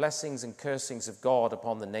 invoking the blessings and cursings of God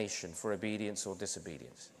upon the nation for obedience or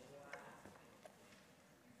disobedience.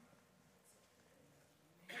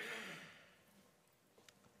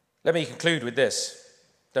 Let me conclude with this.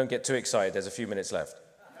 Don't get too excited, there's a few minutes left.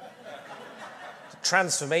 The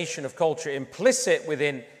transformation of culture, implicit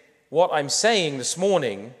within what I'm saying this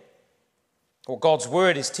morning, what God's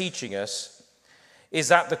word is teaching us, is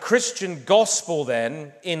that the Christian gospel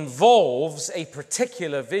then involves a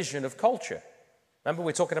particular vision of culture. Remember,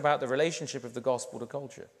 we're talking about the relationship of the gospel to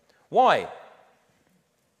culture. Why?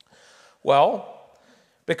 Well,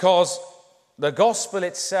 because the gospel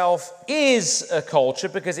itself is a culture,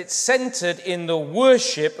 because it's centered in the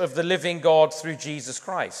worship of the living God through Jesus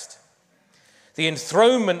Christ. the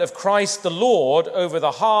enthronement of Christ the Lord over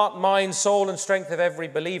the heart, mind, soul, and strength of every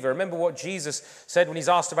believer. Remember what Jesus said when he's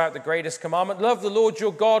asked about the greatest commandment? Love the Lord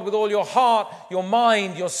your God with all your heart, your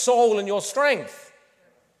mind, your soul, and your strength.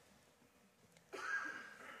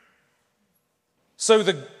 So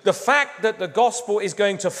the fact that the gospel is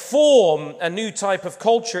going to form a new type of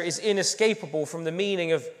culture is inescapable from the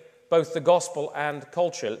meaning of both the gospel and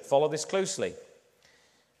culture. Follow this closely.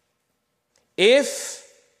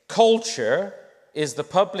 If culture is the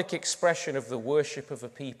public expression of the worship of a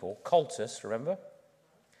people, cultus, remember?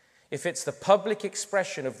 If it's the public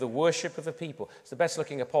expression of the worship of a people, it's the best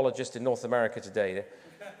looking apologist in North America today.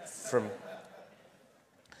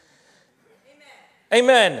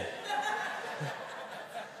 Amen.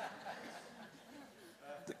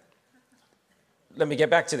 Let me get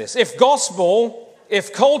back to this. If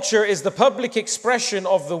culture is the public expression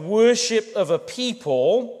of the worship of a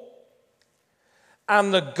people,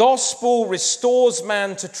 and the gospel restores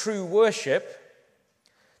man to true worship,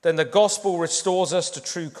 then the gospel restores us to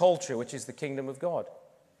true culture, which is the kingdom of God.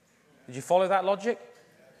 Did you follow that logic?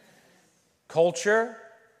 Culture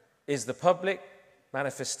is the public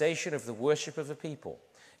manifestation of the worship of the people.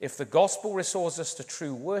 If the gospel restores us to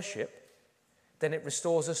true worship, then it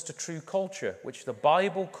restores us to true culture, which the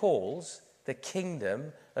Bible calls the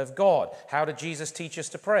kingdom of God. How did Jesus teach us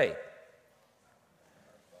to pray?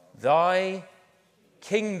 Thy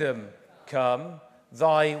kingdom come,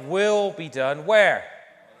 thy will be done, where?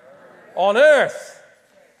 On earth,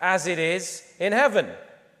 as it is in heaven.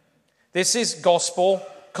 This is gospel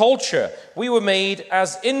culture. We were made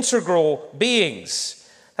as integral beings.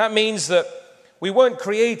 That means that we weren't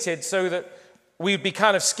created so that we'd be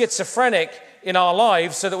kind of schizophrenic in our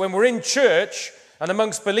lives, so that when we're in church and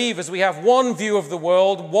amongst believers, we have one view of the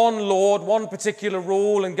world, one Lord, one particular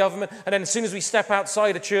rule and government, and then as soon as we step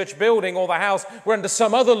outside a church building or the house, we're under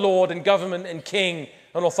some other Lord and government and king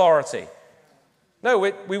and authority. No,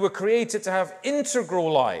 we were created to have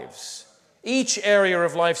integral lives, each area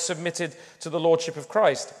of life submitted to the lordship of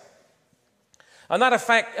Christ. And that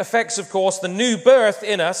affects, of course, the new birth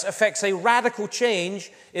in us affects a radical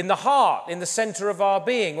change in the heart, in the center of our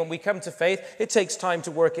being. When we come to faith, it takes time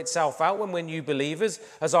to work itself out when we're new believers,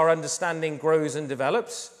 as our understanding grows and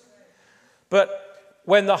develops. But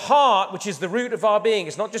when the heart, which is the root of our being,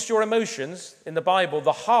 it's not just your emotions in the Bible.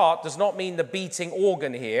 The heart does not mean the beating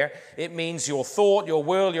organ here. It means your thought, your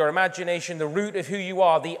will, your imagination, the root of who you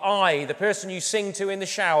are, the I, the person you sing to in the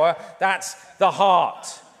shower. That's the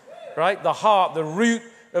heart. Right? The heart, the root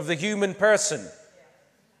of the human person.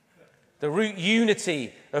 The root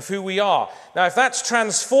unity of who we are. Now, if that's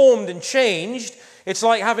transformed and changed, it's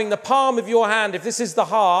like having the palm of your hand. If this is the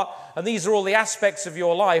heart, and these are all the aspects of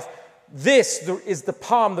your life, this is the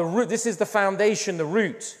palm, the root. This is the foundation, the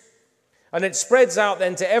root. And it spreads out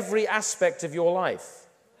then to every aspect of your life.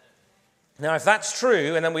 Now, if that's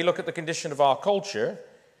true, and then we look at the condition of our culture,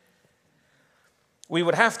 we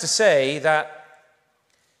would have to say that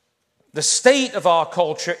the state of our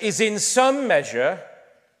culture is in some measure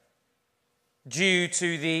due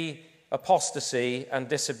to the apostasy and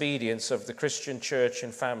disobedience of the Christian church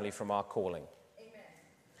and family from our calling. Amen.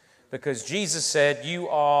 Because Jesus said, you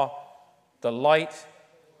are the light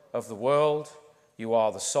of the world, you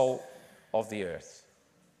are the salt of the earth.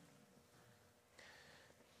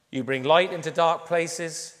 You bring light into dark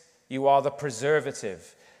places, you are the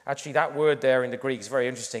preservative. Actually, that word there in the Greek is very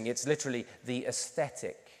interesting. It's literally the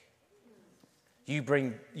aesthetic.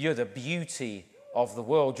 You're the beauty of the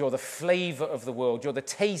world. You're the flavor of the world. You're the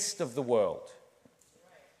taste of the world.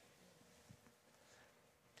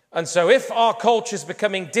 And so if our culture is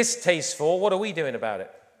becoming distasteful, what are we doing about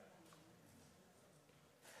it?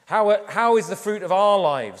 How is the fruit of our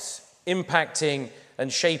lives impacting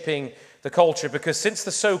and shaping the culture? Because since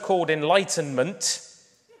the so-called Enlightenment,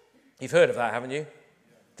 you've heard of that, haven't you?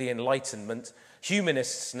 The Enlightenment.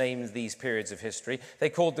 Humanists named these periods of history. They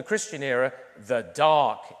called the Christian era the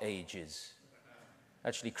Dark Ages.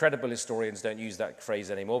 Actually, credible historians don't use that phrase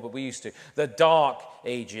anymore, but we used to. The Dark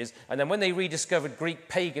Ages. And then when they rediscovered Greek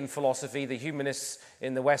pagan philosophy, the humanists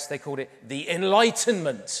in the West, they called it the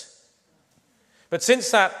Enlightenment. But since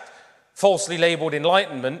that falsely labeled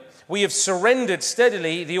Enlightenment, we have surrendered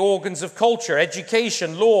steadily the organs of culture,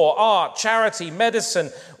 education, law, art, charity, medicine,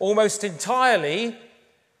 almost entirely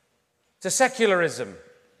to secularism,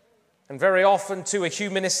 and very often to a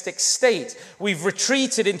humanistic state. We've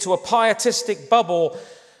retreated into a pietistic bubble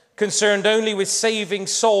concerned only with saving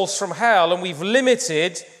souls from hell, and we've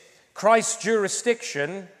limited Christ's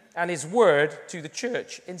jurisdiction and his word to the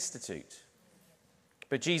church institute.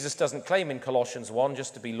 But Jesus doesn't claim in Colossians 1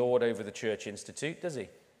 just to be Lord over the church institute, does he?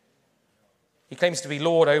 He claims to be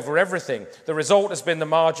Lord over everything. The result has been the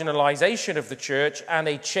marginalization of the church and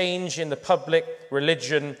a change in the public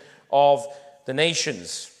religion of the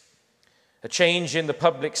nations. A change in the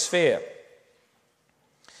public sphere.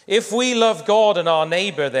 If we love God and our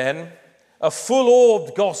neighbor, then a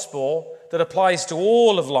full-orbed gospel that applies to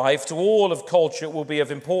all of life, to all of culture, will be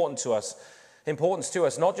of importance to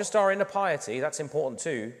us. Not just our inner piety, that's important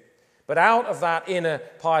too, but out of that inner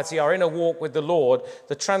piety, our inner walk with the Lord,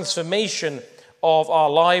 the transformation of our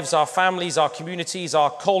lives, our families, our communities, our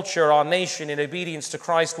culture, our nation in obedience to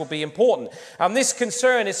Christ will be important. And this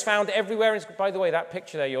concern is found everywhere. By the way, that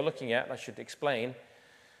picture there you're looking at, I should explain.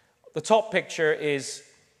 The top picture is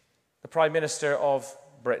the Prime Minister of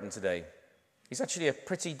Britain today. He's actually a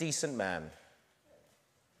pretty decent man.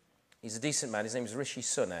 He's a decent man. His name is Rishi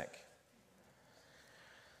Sunak.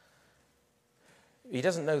 He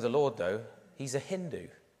doesn't know the Lord, though. He's a Hindu.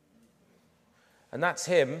 And that's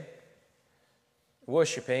him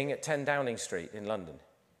worshipping at 10 Downing Street in London.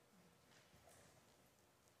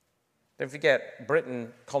 Don't forget,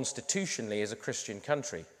 Britain constitutionally is a Christian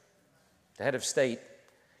country. The head of state,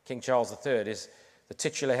 King Charles III, is the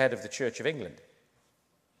titular head of the Church of England.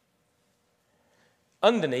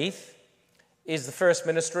 Underneath is the First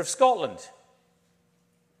Minister of Scotland.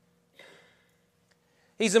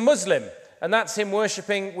 He's a Muslim, and that's him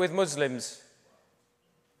worshipping with Muslims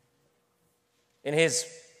in his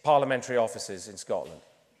parliamentary offices in Scotland.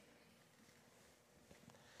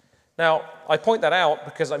 Now, I point that out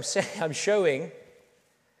because I'm showing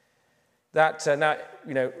that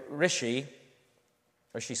Rishi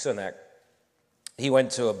Sunak, he went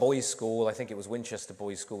to a boys' school. I think it was Winchester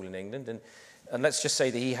Boys' School in England, and let's just say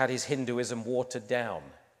that he had his Hinduism watered down.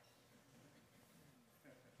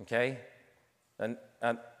 Okay? And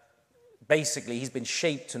basically, he's been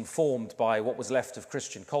shaped and formed by what was left of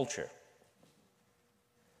Christian culture.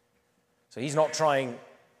 So he's not trying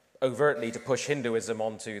overtly to push Hinduism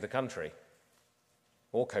onto the country,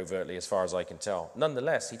 or covertly, as far as I can tell.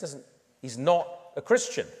 Nonetheless, he's not a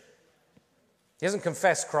Christian. He doesn't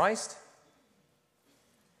confess Christ.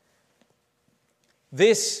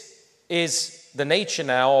 This is the nature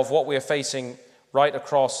now of what we are facing right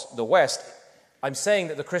across the West. I'm saying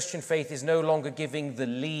that the Christian faith is no longer giving the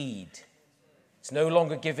lead. It's no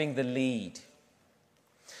longer giving the lead.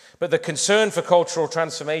 But the concern for cultural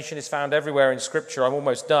transformation is found everywhere in Scripture. I'm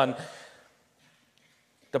almost done.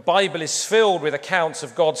 The Bible is filled with accounts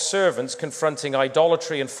of God's servants confronting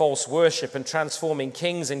idolatry and false worship and transforming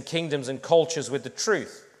kings and kingdoms and cultures with the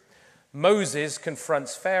truth. Moses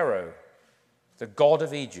confronts Pharaoh, the god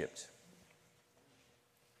of Egypt.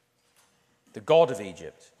 The god of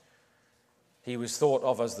Egypt. He was thought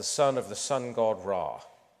of as the son of the sun god Ra.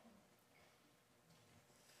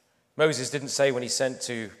 Moses didn't say when he sent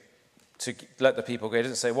to let the people go, he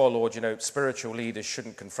didn't say, well, Lord, spiritual leaders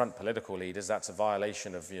shouldn't confront political leaders. That's a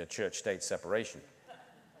violation of church-state separation.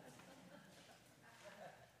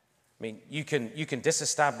 I mean, you can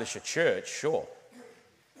disestablish a church, sure.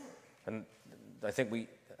 And I think we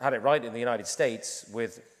had it right in the United States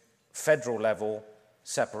with federal level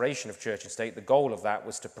separation of church and state. The goal of that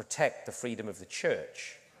was to protect the freedom of the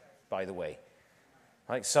church, by the way.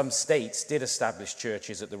 Right? Some states did establish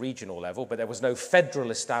churches at the regional level, but there was no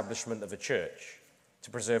federal establishment of a church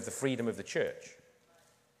to preserve the freedom of the church,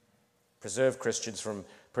 preserve Christians from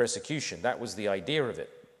persecution. That was the idea of it.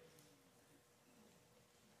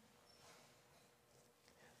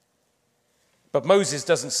 But Moses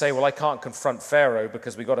doesn't say, well, I can't confront Pharaoh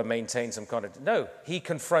because we've got to maintain some kind of... No, he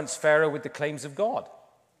confronts Pharaoh with the claims of God.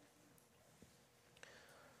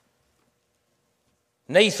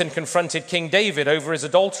 Nathan confronted King David over his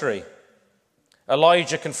adultery.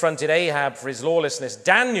 Elijah confronted Ahab for his lawlessness.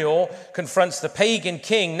 Daniel confronts the pagan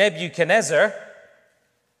king Nebuchadnezzar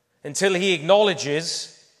until he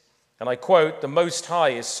acknowledges, and I quote, the Most High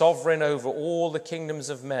is sovereign over all the kingdoms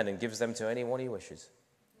of men and gives them to anyone he wishes.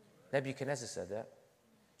 Nebuchadnezzar said that.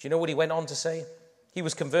 Do you know what he went on to say? He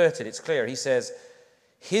was converted, it's clear. He says,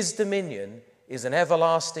 his dominion is an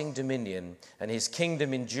everlasting dominion, and his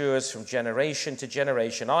kingdom endures from generation to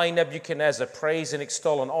generation. I, Nebuchadnezzar, praise and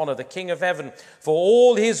extol and honor the King of heaven, for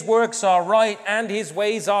all his works are right and his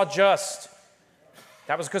ways are just.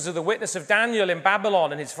 That was because of the witness of Daniel in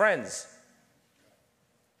Babylon and his friends.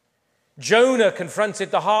 Jonah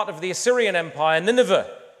confronted the heart of the Assyrian Empire, Nineveh,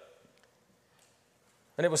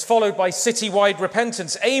 and it was followed by citywide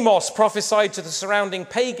repentance. Amos prophesied to the surrounding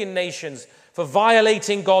pagan nations for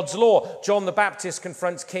violating God's law. John the Baptist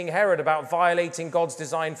confronts King Herod about violating God's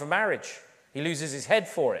design for marriage. He loses his head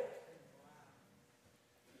for it.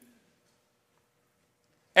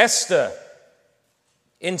 Esther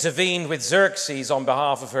intervened with Xerxes on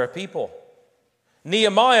behalf of her people.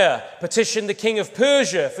 Nehemiah petitioned the king of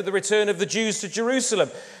Persia for the return of the Jews to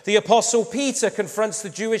Jerusalem. The apostle Peter confronts the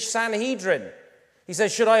Jewish Sanhedrin. He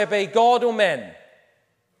says, should I obey God or men?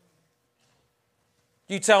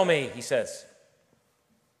 You tell me, he says.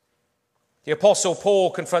 The apostle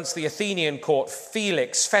Paul confronts the Athenian court,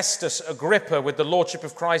 Felix, Festus, Agrippa, with the lordship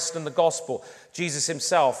of Christ and the gospel. Jesus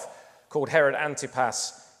himself called Herod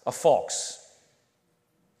Antipas a fox.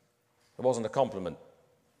 It wasn't a compliment.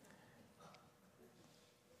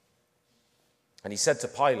 And he said to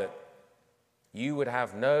Pilate, you would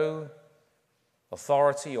have no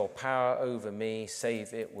authority or power over me,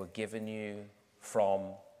 save it were given you from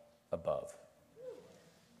above.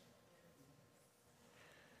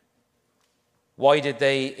 Why did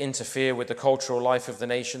they interfere with the cultural life of the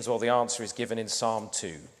nations? Well, the answer is given in Psalm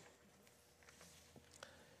 2.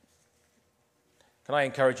 Can I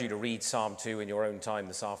encourage you to read Psalm 2 in your own time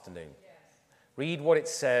this afternoon? Yes. Read what it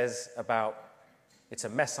says about, it's a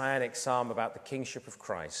messianic psalm about the kingship of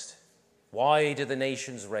Christ. Why do the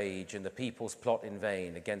nations rage and the peoples plot in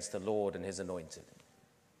vain against the Lord and his anointed?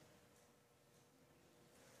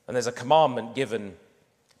 And there's a commandment given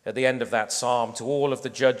at the end of that psalm to all of the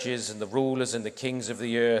judges and the rulers and the kings of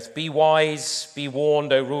the earth. Be wise, be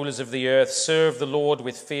warned, O rulers of the earth. Serve the Lord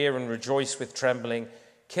with fear and rejoice with trembling.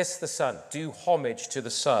 Kiss the Son, do homage to the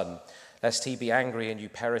Son, lest he be angry and you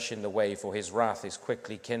perish in the way, for his wrath is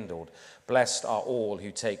quickly kindled. Blessed are all who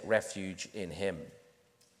take refuge in him.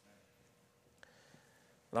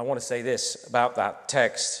 And I want to say this about that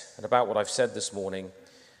text and about what I've said this morning.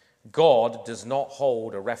 God does not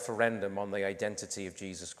hold a referendum on the identity of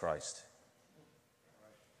Jesus Christ.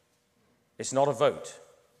 It's not a vote.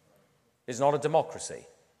 It's not a democracy.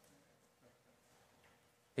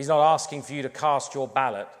 He's not asking for you to cast your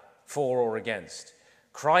ballot for or against.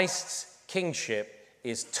 Christ's kingship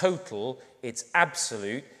is total, it's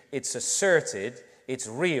absolute, it's asserted, it's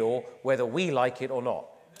real, whether we like it or not.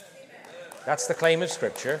 That's the claim of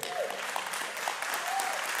Scripture.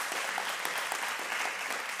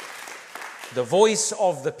 The voice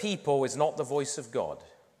of the people is not the voice of God.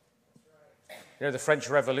 You know, the French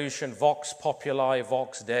Revolution, vox populi,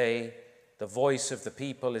 vox Dei, the voice of the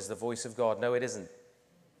people is the voice of God. No, it isn't.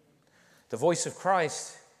 The voice of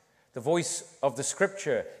Christ, the voice of the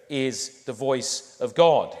Scripture is the voice of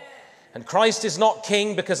God. And Christ is not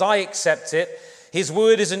king because I accept it. His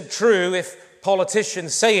word isn't true if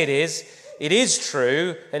politicians say it is. It is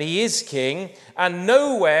true, and he is king, and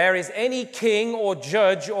nowhere is any king or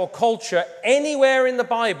judge or culture anywhere in the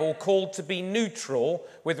Bible called to be neutral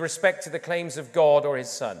with respect to the claims of God or his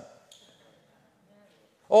Son.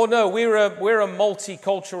 Oh no, we're a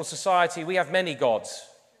multicultural society. We have many gods.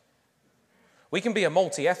 We can be a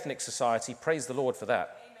multi-ethnic society. Praise the Lord for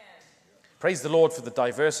that. Amen. Praise the Lord for the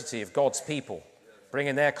diversity of God's people,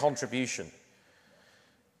 bringing their contribution.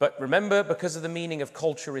 But remember, because of the meaning of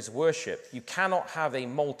culture is worship, you cannot have a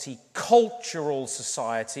multicultural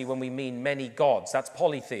society when we mean many gods. That's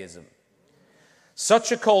polytheism.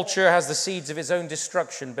 Such a culture has the seeds of its own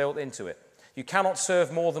destruction built into it. You cannot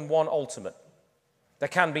serve more than one ultimate. There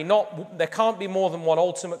can't be more than one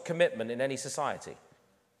ultimate commitment in any society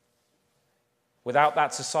without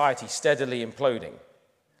that society steadily imploding.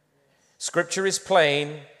 Scripture is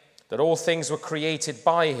plain that all things were created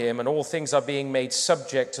by him and all things are being made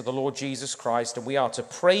subject to the Lord Jesus Christ, and we are to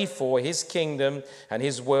pray for his kingdom and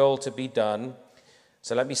his will to be done.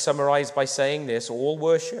 So let me summarize by saying this: all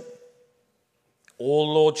worship,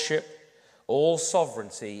 all lordship, all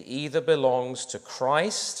sovereignty either belongs to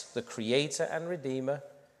Christ, the creator and redeemer,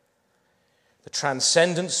 the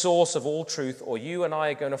transcendent source of all truth, or you and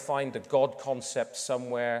I are going to find a God concept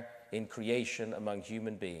somewhere in creation among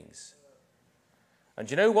human beings. And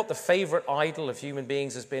do you know what the favorite idol of human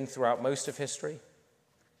beings has been throughout most of history?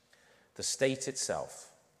 The state itself.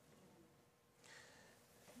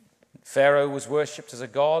 Pharaoh was worshipped as a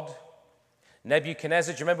god.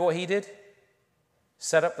 Nebuchadnezzar, do you remember what he did?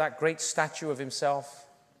 Set up that great statue of himself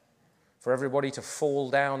for everybody to fall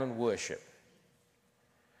down and worship.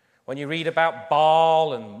 When you read about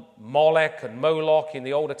Baal and Molech and Moloch in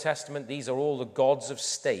the Old Testament, these are all the gods of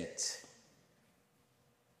state.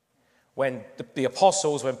 When the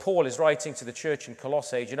apostles, when Paul is writing to the church in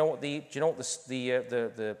Colossae, do you know what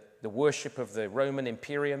the worship of the Roman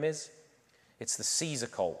Imperium is? It's the Caesar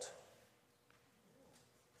cult.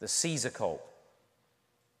 The Caesar cult.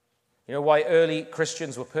 You know why early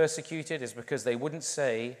Christians were persecuted? Is because they wouldn't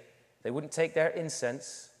take their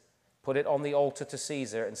incense, put it on the altar to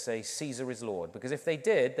Caesar and say, Caesar is Lord. Because if they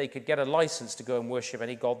did, they could get a license to go and worship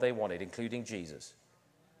any god they wanted, including Jesus.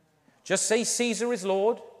 Just say Caesar is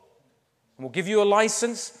Lord, and we'll give you a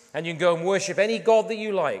license, and you can go and worship any god that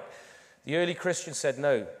you like. The early Christians said,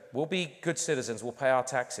 no, we'll be good citizens, we'll pay our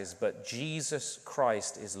taxes, but Jesus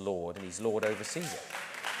Christ is Lord, and he's Lord over Caesar.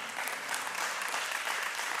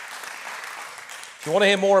 If you want to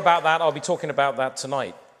hear more about that, I'll be talking about that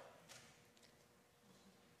tonight.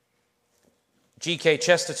 G.K.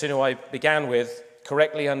 Chesterton, who I began with,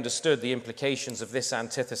 correctly understood the implications of this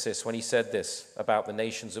antithesis when he said this about the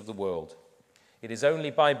nations of the world. It is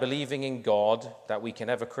only by believing in God that we can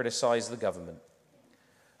ever criticize the government.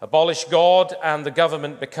 Abolish God and the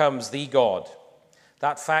government becomes the God.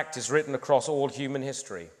 That fact is written across all human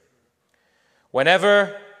history.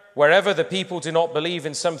 Wherever the people do not believe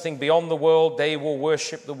in something beyond the world, they will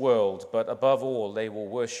worship the world, but above all, they will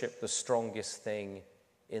worship the strongest thing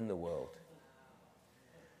in the world.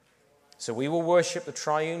 So we will worship the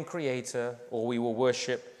triune creator, or we will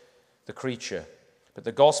worship the creature. But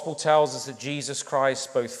the gospel tells us that Jesus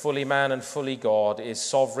Christ, both fully man and fully God, is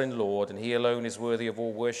sovereign Lord, and he alone is worthy of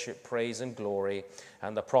all worship, praise, and glory.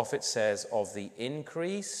 And the prophet says, of the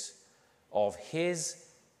increase of his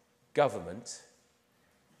government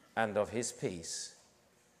and of his peace,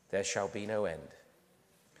 there shall be no end.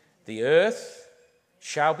 The earth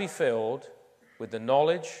shall be filled with the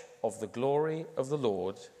knowledge of the glory of the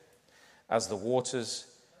Lord as the waters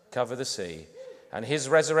cover the sea. And his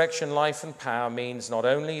resurrection, life, and power means not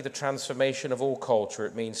only the transformation of all culture,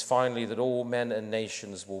 it means finally that all men and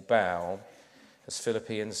nations will bow, as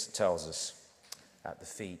Philippians tells us, at the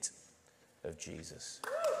feet of Jesus.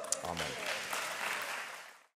 Amen.